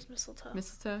thought it was mistletoe.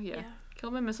 Mistletoe, yeah. Yeah.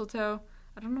 Killed by mistletoe.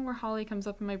 I don't know where Holly comes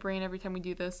up in my brain every time we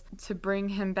do this. To bring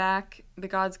him back, the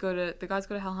gods go to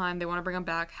Helheim. They want to bring him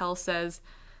back. Hel says,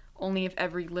 only if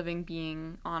every living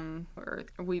being on Earth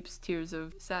weeps tears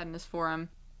of sadness for him.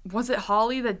 Was it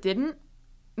Holly that didn't?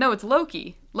 No, it's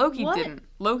Loki. Loki What? didn't.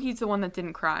 Loki's the one that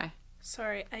didn't cry.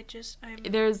 Sorry, I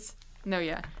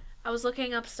was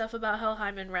looking up stuff about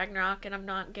Helheim and Ragnarok, and I'm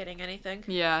not getting anything.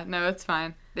 Yeah, no, it's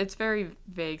fine. It's very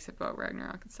vague about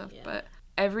Ragnarok and stuff, Yeah. but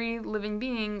every living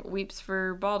being weeps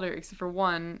for Balder, except for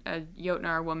one, a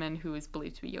Jotnar woman who is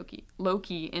believed to be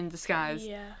Loki in disguise.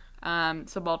 Yeah.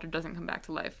 So Balder doesn't come back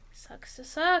to life. Sucks to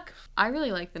suck. I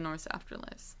really like the Norse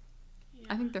afterlives. Yeah,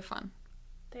 I think they're fun.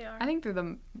 they are. I think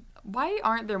they're why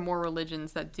aren't there more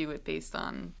religions that do it based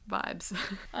on vibes?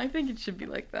 I think it should be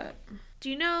like that. Do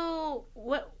you know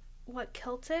what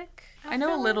Celtic? I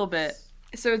know a little bit. afterlives?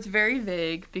 So it's very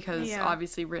vague because Yeah.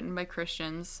 obviously written by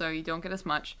Christians, so you don't get as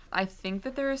much. I think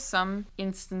that there are some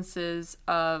instances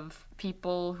of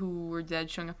people who were dead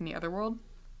showing up in the other world,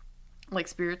 like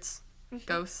spirits,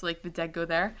 ghosts, like the dead go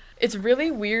there. It's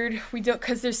really weird. We don't,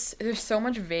 because there's so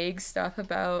much vague stuff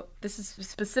about, this is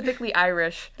specifically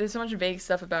Irish. There's so much vague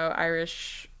stuff about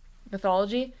Irish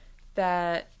mythology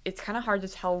that it's kind of hard to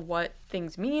tell what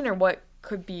things mean or what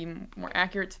could be more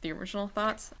accurate to the original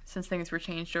thoughts since things were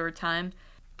changed over time.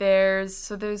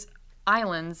 There's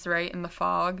islands, right, in the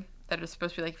fog that are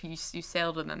supposed to be like if you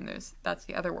sail to them, that's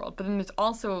the other world. But then there's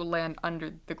also land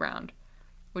under the ground,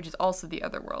 which is also the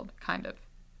other world, kind of.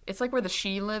 It's like where the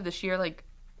Sidhe live. The Sidhe are like,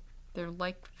 they're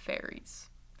like fairies.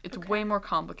 It's Okay. way more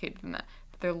complicated than that.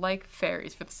 They're like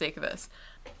fairies for the sake of this.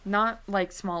 Not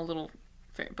like small little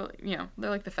fairies, but they're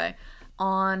like the fae.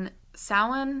 On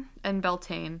Samhain and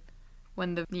Beltane,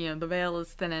 when the veil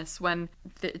is thinnest, when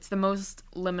it's the most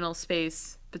liminal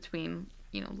space between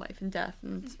life and death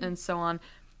and so on,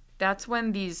 that's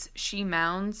when these she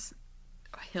mounds,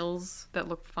 hills that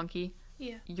look funky,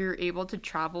 Yeah. you're able to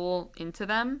travel into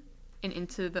them and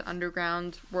into the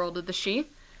underground world of the she.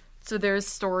 So there's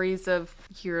stories of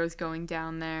heroes going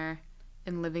down there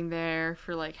and living there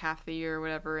for like half the year or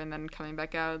whatever, and then coming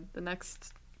back out the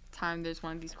next time there's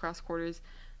one of these cross quarters.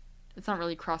 It's not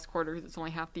really cross quarters, it's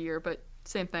only half the year, but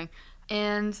same thing.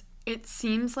 And it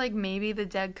seems like maybe the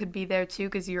dead could be there too,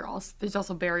 because there's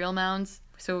also burial mounds,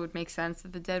 so it would make sense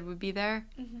that the dead would be there,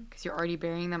 because you're already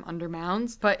burying them under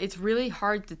mounds. But it's really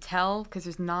hard to tell, because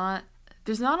there's not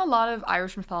a lot of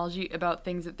Irish mythology about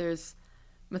things that there's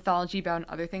mythology about and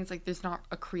other things. Like, there's not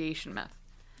a creation myth.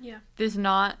 Yeah. There's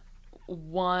not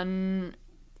one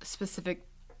specific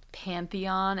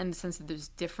pantheon in the sense that there's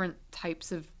different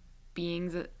types of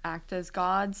beings that act as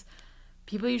gods.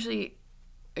 People usually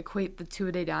equate the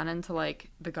Tuatha Dé Danann to like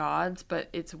the gods, but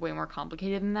it's way more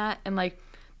complicated than that. And like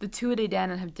the Tuatha Dé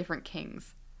Danann have different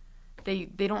kings. they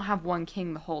don't have one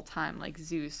king the whole time like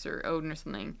Zeus or Odin or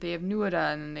something. They have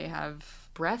Nuada, and then they have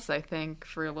Bress, I think,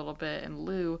 for a little bit, and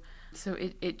Lu. So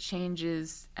it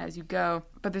changes as you go.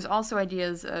 But there's also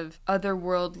ideas of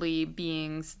otherworldly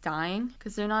beings dying,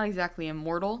 because they're not exactly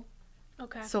immortal.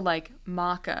 Okay. So like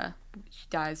Maka, she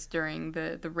dies during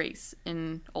the race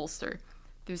in Ulster.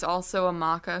 There's also a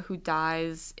Maka who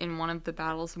dies in one of the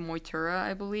battles of Moytura,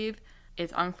 I believe.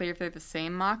 It's unclear if they're the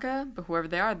same Maka, but whoever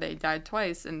they are, they died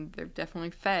twice, and they're definitely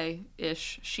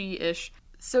Fae-ish, she-ish.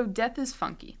 So death is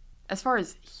funky. As far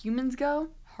as humans go,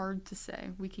 hard to say.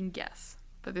 We can guess.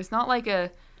 But there's not like a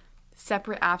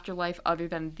separate afterlife other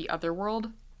than the other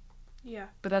world. Yeah.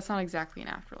 But that's not exactly an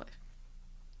afterlife.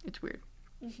 It's weird.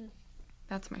 Mm-hmm.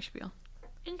 That's my spiel.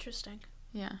 Interesting.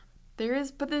 Yeah. There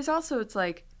is, but there's also, it's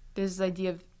like, there's this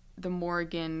idea of the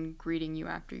Morrigan greeting you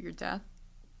after your death.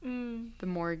 The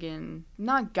Morrigan,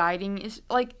 not guiding, is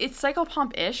like, it's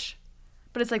psychopomp-ish,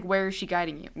 but it's like, where is she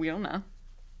guiding you? We don't know.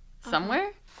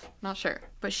 Somewhere? Not sure.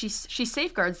 But she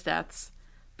safeguards deaths,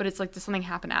 but it's like, does something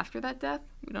happen after that death?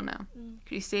 We don't know.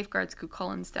 She safeguards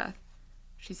Cuchulain's death.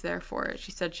 She's there for it.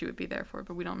 She said she would be there for it,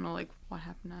 but we don't know, like, what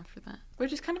happened after that.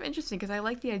 Which is kind of interesting, because I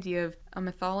like the idea of a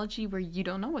mythology where you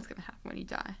don't know what's going to happen when you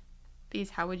die.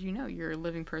 Because how would you know? You're a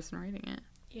living person writing it.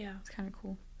 Yeah. It's kind of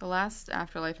cool. The last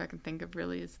afterlife I can think of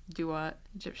really is Duat,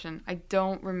 Egyptian. I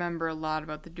don't remember a lot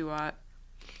about the Duat.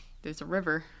 There's a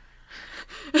river.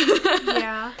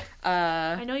 Yeah.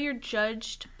 I know you're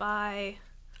judged by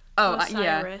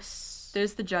Osiris. Yeah.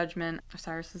 There's the judgment.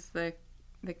 Osiris is the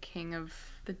king of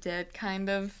the dead, kind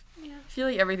of. Yeah. I feel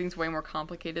like everything's way more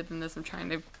complicated than this. I'm trying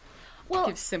to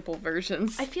give simple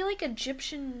versions. I feel like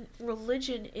Egyptian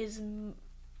religion is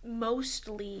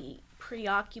mostly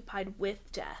preoccupied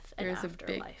with death and There's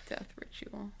afterlife. a big death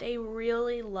ritual. They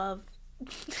really love...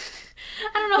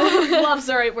 I don't know if love's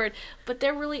the right word, but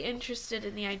they're really interested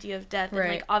in the idea of death. Right.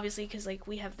 And, like, obviously, because, like,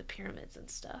 we have the pyramids and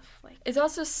stuff. Like, it's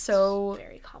also so...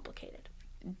 very complicated.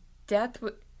 Death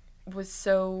was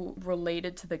so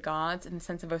related to the gods in the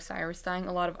sense of Osiris dying.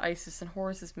 A lot of Isis and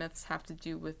Horus's myths have to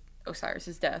do with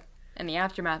Osiris's death and the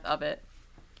aftermath of it.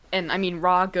 And, I mean,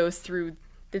 Ra goes through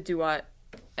the Duat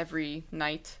every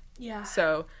night. Yeah.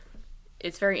 So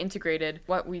it's very integrated.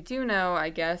 What we do know, I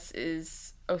guess,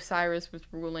 is Osiris was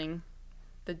ruling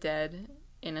the dead,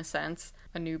 in a sense.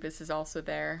 Anubis is also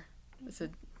there as a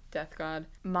death god.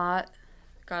 Ma'at,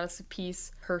 goddess of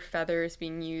peace, her feather is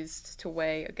being used to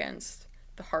weigh against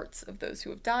the hearts of those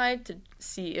who have died to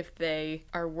see if they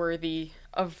are worthy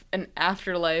of an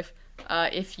afterlife.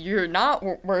 If you're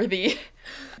not worthy,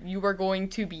 you are going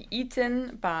to be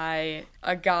eaten by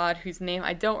a god whose name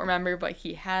I don't remember, but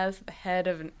he has the head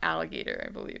of an alligator,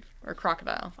 I believe, or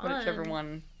crocodile, whichever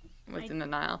one was in the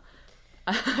Nile.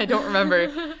 I don't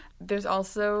remember. There's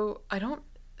also,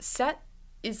 Set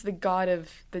is the god of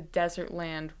the desert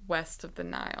land west of the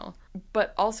Nile,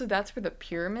 but also that's where the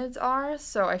pyramids are,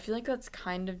 so I feel like that's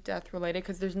kind of death related,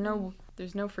 because there's no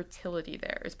fertility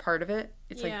there as part of it.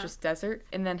 It's like just desert.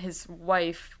 And then his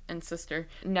wife and sister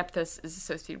Nephthys is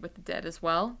associated with the dead as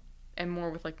well, and more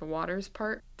with like the waters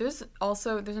part. There's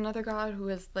another god who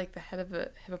is like the head of a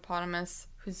hippopotamus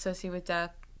who's associated with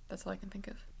death. That's all I can think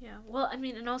of. Yeah, well, I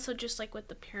mean, and also just like with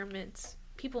the pyramids,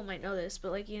 people might know this,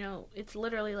 but like, you know, it's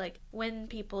literally like when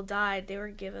people died, they were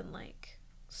given like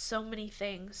so many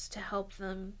things to help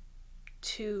them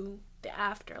to the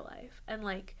afterlife, and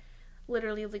like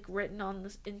literally like written on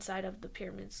the inside of the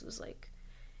pyramids was like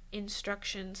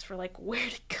instructions for like where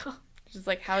to go. Just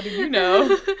like, how do you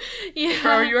know? Yeah.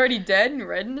 Bro, are you already dead and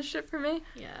read this shit for me?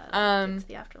 Yeah. It's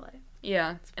the afterlife.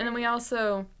 Yeah. And then we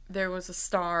also, there was a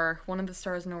star, one of the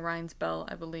stars in Orion's belt,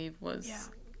 I believe, was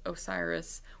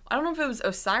Osiris. I don't know if it was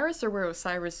Osiris or where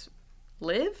Osiris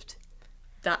lived.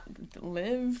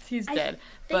 Lived? He's dead.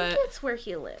 I think it's where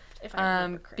he lived, if I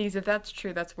remember correctly. Because if that's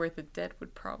true, that's where the dead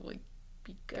would probably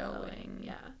be going.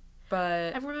 Yeah.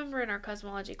 But I remember in our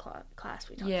cosmology class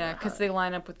we talked yeah, about because they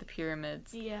line up with the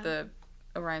pyramids. Yeah. The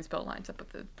Orion's belt lines up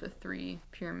with the three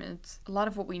pyramids. A lot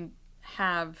of what we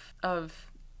have of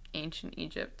ancient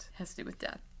Egypt has to do with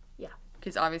death. Yeah.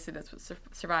 Because obviously that's what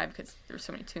survived, because there were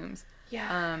so many tombs.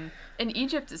 Yeah. And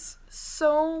Egypt is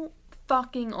so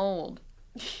fucking old.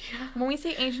 Yeah. When we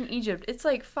say ancient Egypt, it's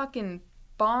like fucking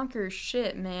bonkers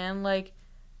shit, man. Like,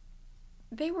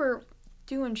 they were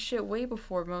doing shit way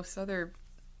before most other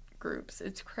groups.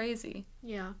 It's crazy.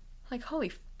 Yeah. Like,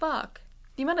 holy fuck.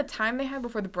 The amount of time they had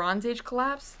before the Bronze Age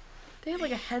collapsed, they had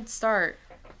like a head start.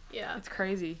 Yeah. It's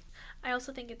crazy. I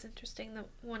also think it's interesting that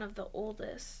one of the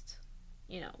oldest,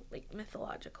 you know, like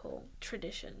mythological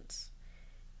traditions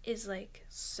is like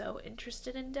so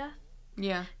interested in death.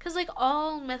 Yeah. Because, like,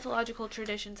 all mythological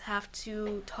traditions have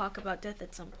to talk about death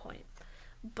at some point.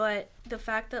 But the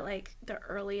fact that, like, the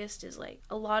earliest is, like,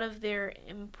 a lot of their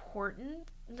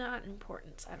not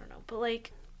importance, I don't know, but,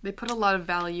 like... They put a lot of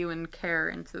value and care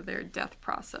into their death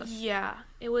process. Yeah.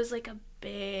 It was, like, a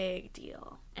big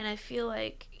deal. And I feel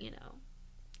like, you know,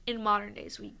 in modern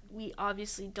days, we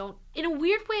obviously don't... In a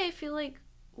weird way, I feel like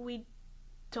we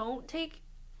don't take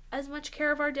as much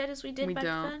care of our dead as we did back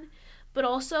then. But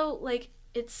also, like,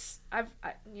 I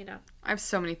have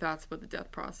so many thoughts about the death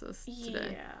process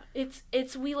today. Yeah.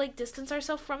 It's we, like, distance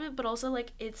ourselves from it, but also,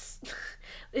 like, it's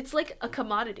like a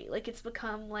commodity. Like, it's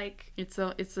become, like... It's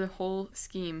a whole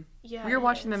scheme. Yeah, we were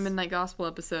watching the Midnight Gospel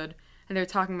episode, and they were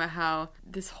talking about how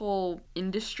this whole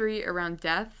industry around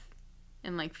death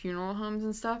and, like, funeral homes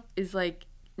and stuff is, like,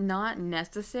 not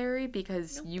necessary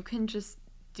because you can just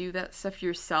do that stuff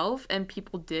yourself, and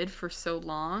people did for so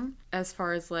long. As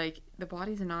far as, like, the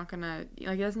bodies are not gonna,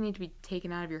 like, it doesn't need to be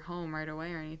taken out of your home right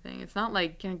away or anything. It's not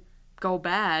like gonna go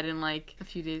bad in, like, a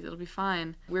few days. It'll be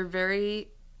fine. We're very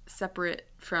separate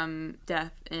from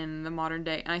death in the modern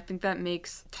day, and I think that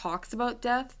makes talks about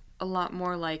death a lot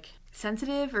more, like,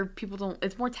 sensitive, or people don't,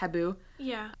 it's more taboo.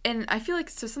 Yeah. And I feel like,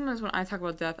 so sometimes when I talk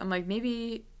about death, I'm like,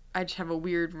 maybe I just have a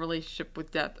weird relationship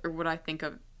with death, or what I think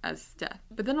of as death.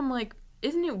 But then I'm like,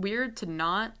 isn't it weird to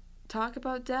not talk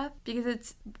about death? Because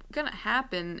it's gonna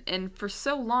happen, and for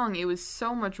so long it was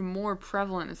so much more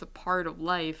prevalent as a part of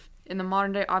life. In the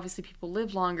modern day, obviously people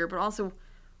live longer, but also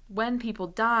when people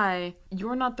die,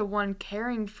 you're not the one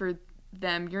caring for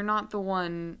them. You're not the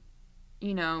one,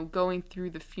 you know, going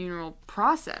through the funeral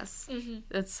process. Mm-hmm.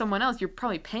 That's someone else. You're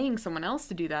probably paying someone else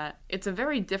to do that. It's a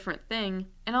very different thing.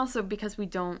 And also because we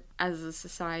don't, as a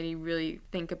society, really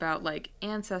think about, like,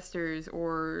 ancestors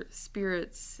or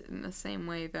spirits in the same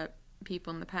way that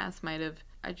people in the past might have.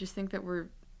 I just think that we're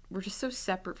just so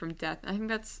separate from death. I think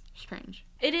that's strange.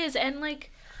 It is, and,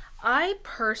 like, I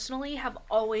personally have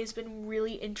always been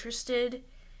really interested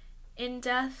in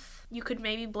death. You could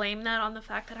maybe blame that on the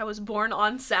fact that I was born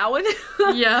on Samhain.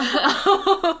 Yeah.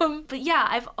 But yeah,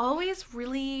 I've always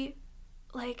really,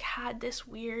 like, had this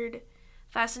weird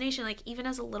fascination. Like, even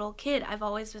as a little kid, I've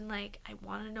always been like, I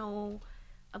want to know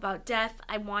about death.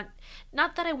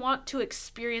 Not that I want to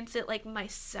experience it, like,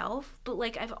 myself, but,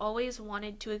 like, I've always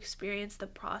wanted to experience the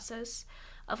process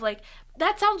of, like,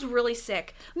 that sounds really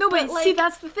sick. No, but like, see,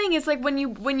 that's the thing. It's like when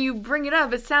you bring it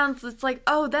up, it's like,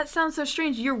 oh, that sounds so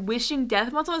strange. You're wishing death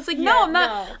upon someone. It's like, no, I'm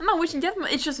not wishing death.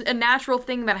 It's just a natural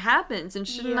thing that happens. And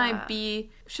shouldn't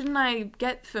I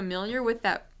get familiar with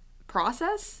that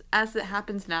process as it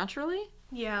happens naturally?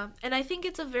 Yeah, and I think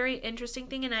it's a very interesting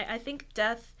thing, and I think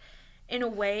death, in a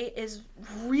way, is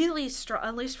really strong,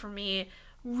 at least for me,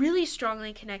 really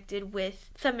strongly connected with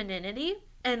femininity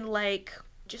and, like,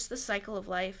 just the cycle of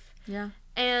life. Yeah.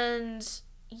 And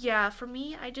yeah, for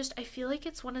me, I feel like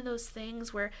it's one of those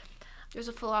things where there's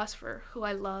a philosopher who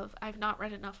I love. I've not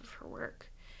read enough of her work,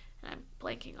 and I'm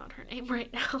blanking on her name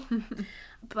right now.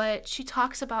 But she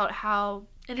talks about how,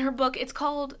 in her book, it's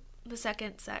called The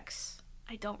Second Sex.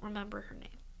 I don't remember her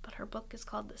name, but her book is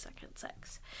called The Second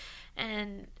Sex.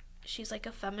 And she's, like,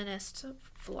 a feminist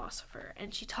philosopher,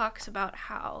 and she talks about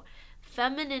how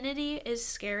femininity is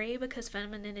scary because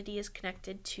femininity is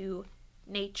connected to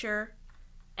nature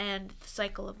and the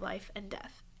cycle of life and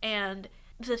death. And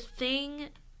the thing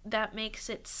that makes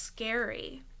it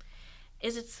scary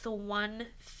is it's the one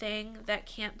thing that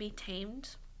can't be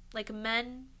tamed. Like,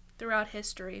 men throughout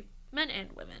history, men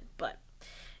and women, but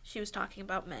she was talking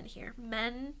about men here.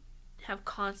 Men have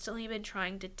constantly been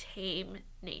trying to tame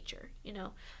nature, you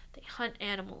know. They hunt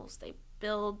animals, they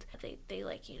build, they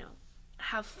like, you know,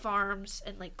 have farms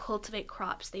and, like, cultivate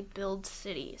crops, they build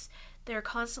cities. They're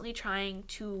constantly trying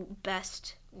to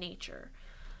best nature.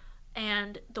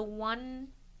 And the one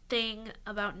thing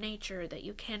about nature that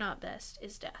you cannot best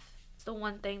is death. It's the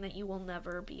one thing that you will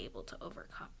never be able to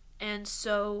overcome. And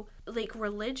so, like,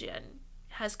 religion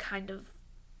has kind of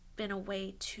been a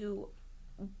way to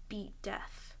beat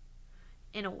death,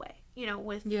 in a way, you know,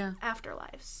 with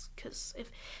afterlives. Because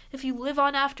if you live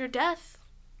on after death,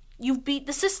 you've beat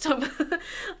the system.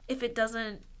 If it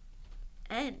doesn't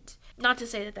end. Not to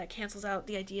say that cancels out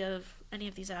the idea of any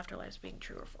of these afterlives being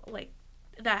true or false. Like,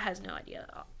 that has no idea,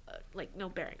 no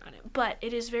bearing on it. But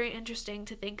it is very interesting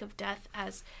to think of death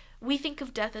as, we think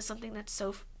of death as something that's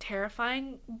so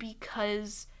terrifying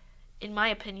because, in my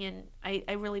opinion,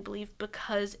 I really believe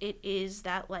because it is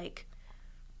that, like,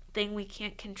 thing we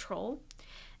can't control.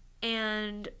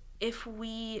 And if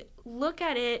we look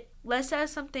at it less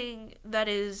as something that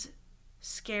is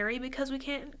scary because we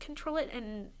can't control it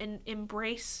and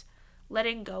embrace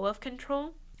letting go of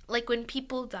control, like when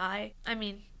people die, I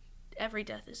mean, every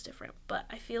death is different, but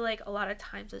I feel like a lot of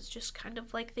times it's just kind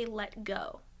of like they let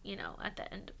go, you know, at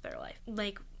the end of their life.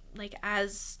 Like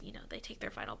as, you know, they take their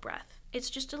final breath. It's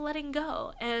just a letting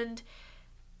go, and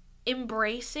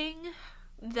embracing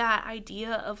that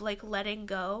idea of like letting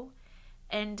go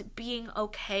and being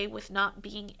okay with not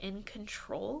being in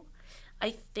control, I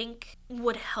think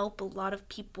would help a lot of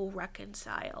people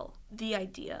reconcile the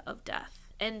idea of death,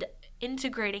 and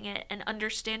integrating it and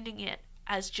understanding it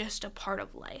as just a part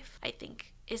of life, I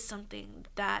think is something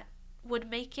that would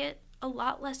make it a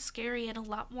lot less scary and a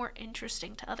lot more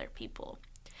interesting to other people.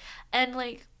 And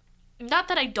like, not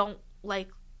that I don't like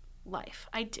life,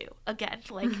 I do. Again,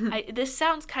 like this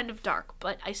sounds kind of dark,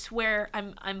 but I swear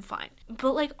I'm fine.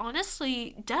 But like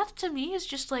honestly, death to me is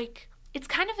just like, it's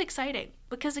kind of exciting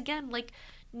because again, like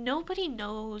nobody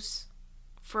knows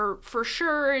for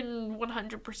sure and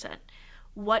 100%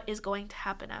 what is going to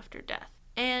happen after death.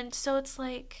 And so it's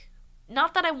like,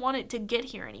 not that I want it to get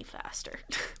here any faster,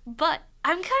 but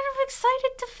I'm kind of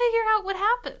excited to figure out what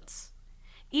happens.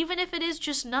 Even if it is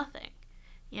just nothing,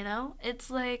 you know? It's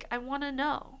like, I want to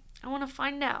know. I want to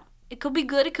find out. It could be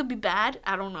good, it could be bad,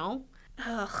 I don't know.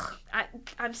 Ugh,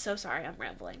 I'm so sorry I'm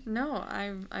rambling. No,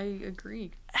 I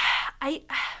agree.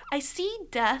 I see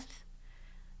death,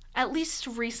 at least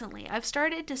recently, I've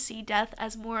started to see death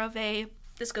as more of a,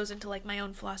 this goes into like my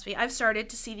own philosophy, I've started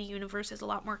to see the universe as a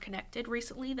lot more connected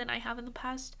recently than I have in the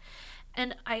past.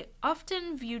 And I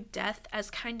often view death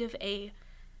as kind of a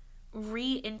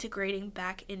reintegrating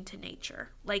back into nature.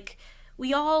 Like,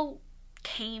 we all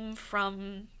came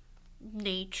from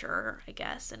nature, I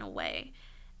guess, in a way.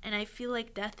 And I feel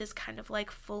like death is kind of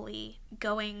like fully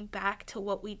going back to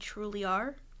what we truly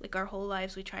are. Like, our whole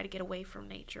lives, we try to get away from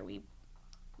nature. We,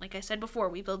 like I said before,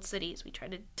 we build cities. We try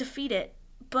to defeat it.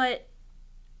 But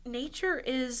nature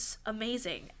is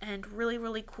amazing and really,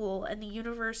 really cool. And the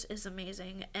universe is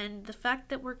amazing. And the fact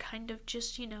that we're kind of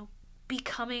just, you know,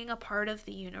 becoming a part of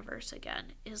the universe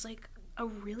again is like a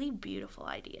really beautiful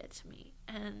idea to me.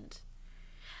 And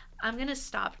I'm gonna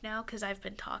stop now because I've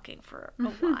been talking for a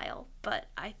while, but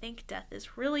I think death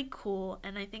is really cool,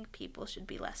 and I think people should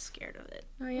be less scared of it.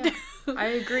 Oh yeah, I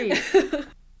agree.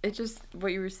 It just,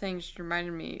 what you were saying just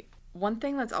reminded me, one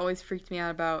thing that's always freaked me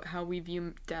out about how we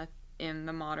view death in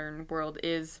the modern world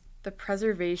is the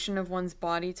preservation of one's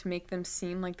body to make them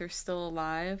seem like they're still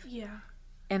alive. Yeah.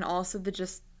 And also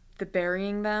the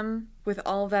burying them with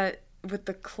all that, with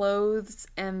the clothes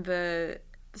and the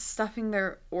stuffing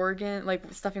where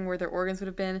their organs would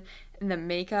have been, and the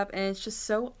makeup, and it's just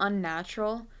so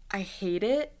unnatural. I hate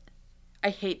it. I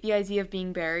hate the idea of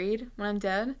being buried when I'm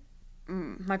dead.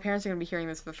 My parents are going to be hearing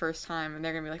this for the first time, and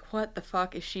they're going to be like, what the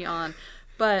fuck is she on?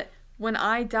 But when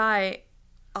I die,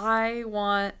 I'm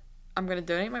going to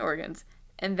donate my organs,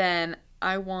 and then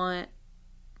I want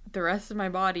the rest of my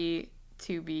body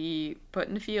to be put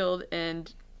in a field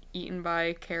and eaten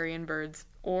by carrion birds.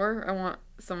 Or I want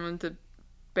someone to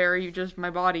bury just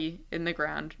my body in the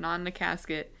ground, not in a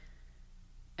casket,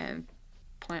 and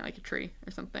plant like a tree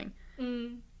or something.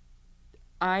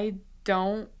 I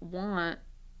don't want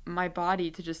my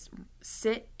body to just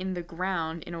sit in the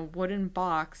ground in a wooden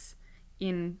box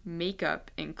in makeup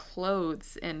and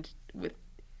clothes and with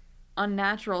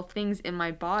unnatural things in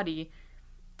my body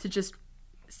to just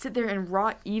sit there and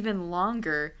rot even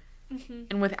longer,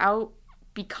 and without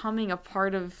becoming a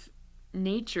part of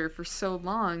nature for so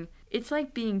long. It's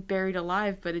like being buried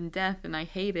alive but in death, and I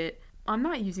hate it. I'm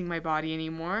not using my body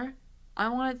anymore. I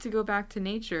want it to go back to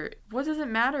nature. What does it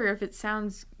matter if it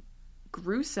sounds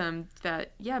gruesome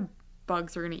that, yeah,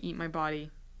 bugs are going to eat my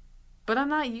body, but I'm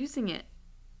not using it.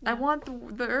 I want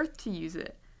the earth to use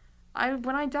it.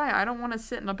 When I die, I don't want to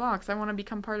sit in a box. I want to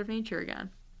become part of nature again.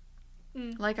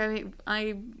 Like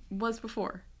I was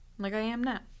before. Like I am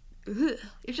now. Ugh,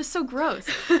 it's just so gross.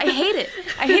 I hate it.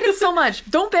 I hate it so much.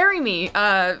 Don't bury me.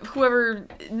 Whoever,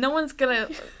 no one's gonna,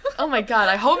 oh my god,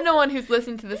 I hope no one who's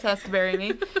listening to this has to bury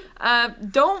me.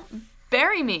 Don't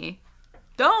bury me.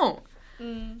 Don't.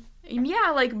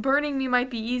 Yeah, like burning me might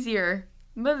be easier,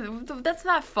 but that's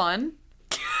not fun.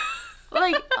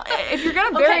 Like, if you're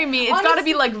gonna bury me, it's gotta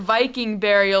be like Viking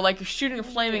burial, like you're shooting a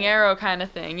flaming arrow kind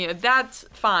of thing. You know, that's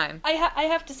fine. I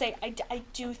have to say, I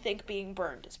do think being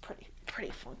burned is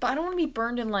pretty fun. But I don't want to be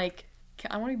burned in like,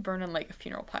 I want to be burned in like a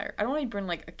funeral pyre. I don't want to be burned in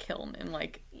like a kiln and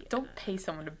like, don't pay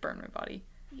someone to burn my body.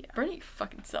 Yeah. Burn it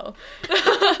fucking self.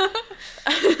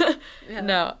 Yeah.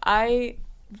 No,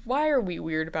 why are we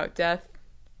weird about death?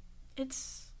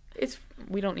 It's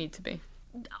we don't need to be.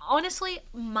 Honestly,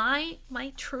 my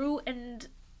true and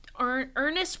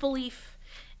earnest belief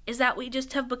is that we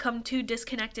just have become too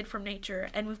disconnected from nature,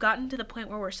 and we've gotten to the point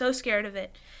where we're so scared of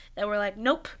it that we're like,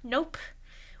 nope,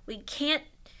 we can't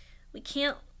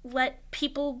let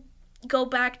people go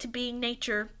back to being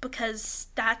nature because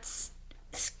that's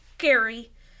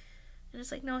scary. And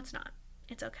it's like, no, it's not.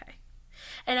 It's okay.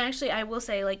 And actually, I will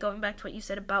say, like, going back to what you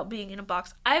said about being in a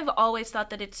box, I've always thought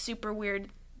that it's super weird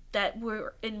that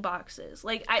we're in boxes.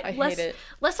 Like, I hate it.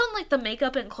 Less on, like, the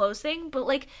makeup and clothes thing, but,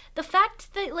 like, the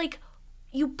fact that, like,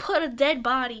 you put a dead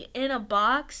body in a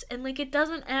box and, like, it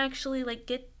doesn't actually, like,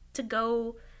 get to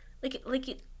go, like it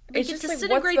It's just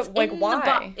disintegrates like, what's the, like,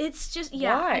 why? It's just,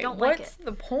 yeah, why? I don't like it. What's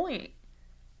the point?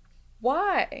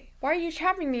 Why? Why are you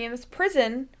trapping me in this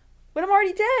prison when I'm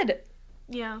already dead?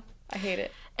 Yeah. I hate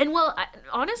it. And, well,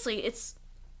 honestly,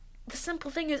 the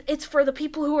simple thing is, it's for the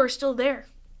people who are still there.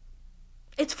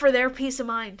 It's for their peace of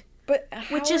mind. But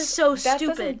which is so that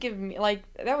stupid. Doesn't give me, like,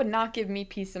 that would not give me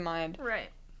peace of mind. Right.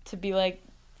 To be like,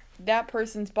 that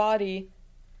person's body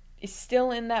is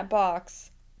still in that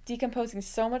box, decomposing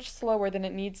so much slower than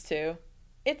it needs to.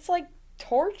 It's like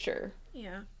torture.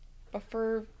 Yeah. But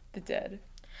for the dead.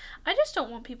 I just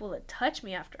don't want people to touch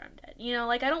me after I'm dead. You know,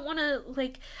 like, I don't want to,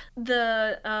 like,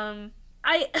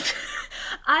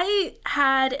 I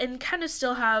had and kind of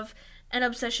still have an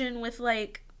obsession with,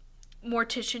 like,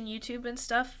 mortician YouTube and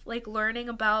stuff. Like, learning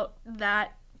about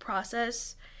that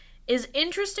process is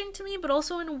interesting to me, but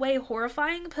also in a way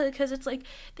horrifying, because it's like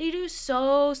they do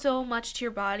so much to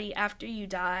your body after you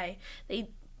die. They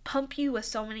pump you with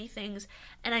so many things,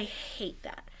 and I hate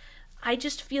that. I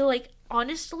just feel like,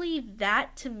 honestly,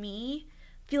 that to me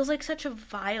feels like such a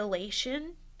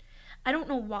violation. I don't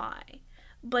know why,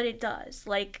 but it does.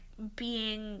 Like,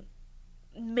 being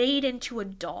made into a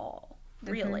doll,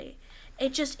 really. Mm-hmm.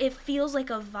 It feels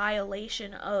like a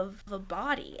violation of the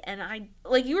body. And I,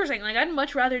 like you were saying, like, I'd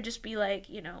much rather just be, like,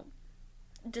 you know,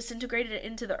 disintegrated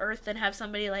into the earth than have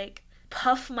somebody, like,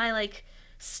 puff my, like,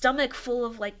 stomach full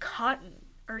of, like, cotton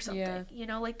or something. Yeah. You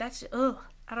know, like, that's, ugh,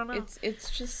 I don't know.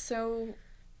 It's just so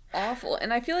awful.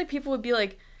 And I feel like people would be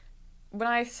like, when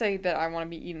I say that I want to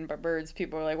be eaten by birds,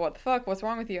 people are like, what the fuck? What's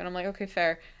wrong with you? And I'm like, okay,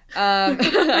 fair.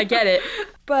 I get it.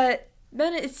 But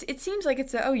then it seems like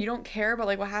it's you don't care about,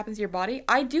 like, what happens to your body.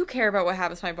 I do care about what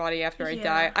happens to my body after I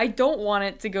die. I don't want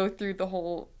it to go through the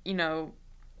whole, you know,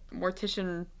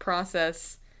 mortician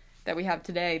process that we have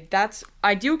today.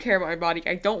 I do care about my body.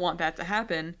 I don't want that to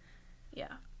happen.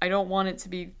 Yeah. I don't want it to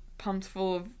be pumped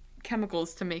full of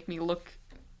chemicals to make me look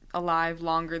alive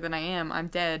longer than I am. I'm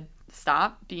dead.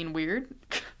 Stop being weird.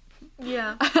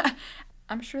 Yeah.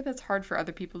 I'm sure that's hard for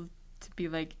other people to be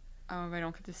like, oh, I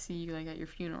don't get to see you, like, at your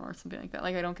funeral or something like that.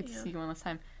 Like, I don't get to see you one last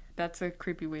time. That's a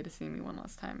creepy way to see me one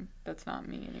last time. That's not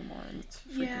me anymore, and it's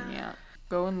freaking me out.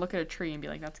 Go and look at a tree and be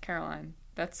like, that's Caroline.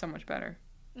 That's so much better.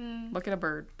 Look at a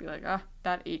bird. Be like,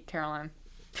 that ate Caroline.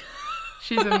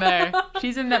 She's in there.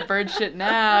 She's in that bird shit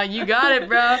now. You got it,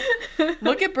 bro.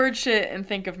 Look at bird shit and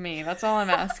think of me. That's all I'm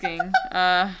asking.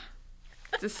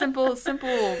 It's a simple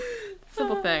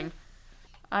thing.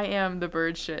 I am the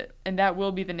bird shit, and that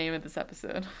will be the name of this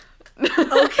episode.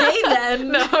 Okay,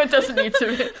 then. No, it doesn't need to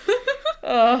be.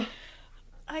 I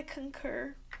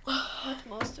concur with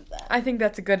most of that. I think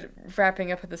that's a good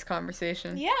wrapping up of this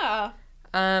conversation. Yeah.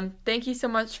 Thank you so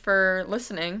much for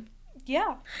listening.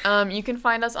 Yeah. You can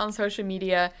find us on social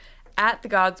media at The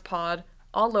Gods Pod,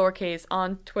 all lowercase,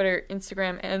 on Twitter,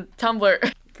 Instagram, and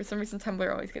Tumblr. For some reason,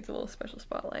 Tumblr always gets a little special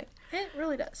spotlight. It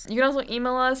really does. You can also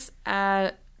email us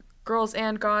at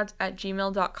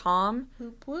girlsandgods@gmail.com.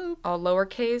 Whoop whoop. All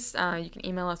lowercase. You can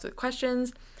email us with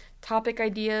questions, topic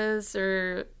ideas,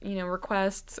 or, you know,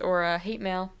 requests, or hate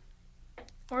mail.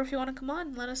 Or if you want to come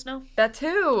on, let us know. That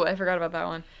too. I forgot about that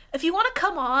one. If you want to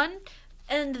come on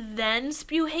and then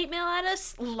spew hate mail at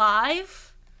us live,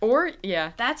 or,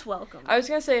 yeah. that's welcome. I was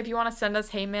going to say, if you want to send us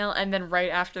hate mail and then right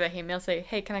after the hate mail say,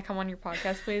 hey, can I come on your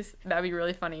podcast, please? That'd be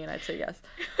really funny, and I'd say yes.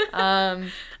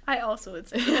 I also would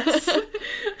say yes.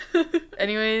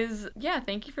 Anyways, yeah,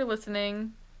 thank you for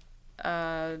listening.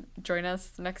 Join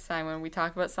us next time when we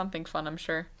talk about something fun, I'm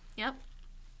sure. Yep.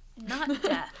 Not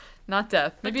death. Not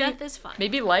death. Maybe death is fun.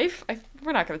 Maybe life?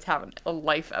 We're not going to have a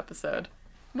life episode.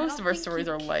 Most of our stories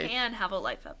are life. We can have a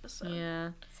life episode. Yeah,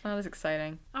 it's not as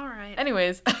exciting. All right.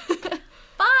 Anyways. Bye.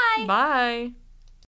 Bye.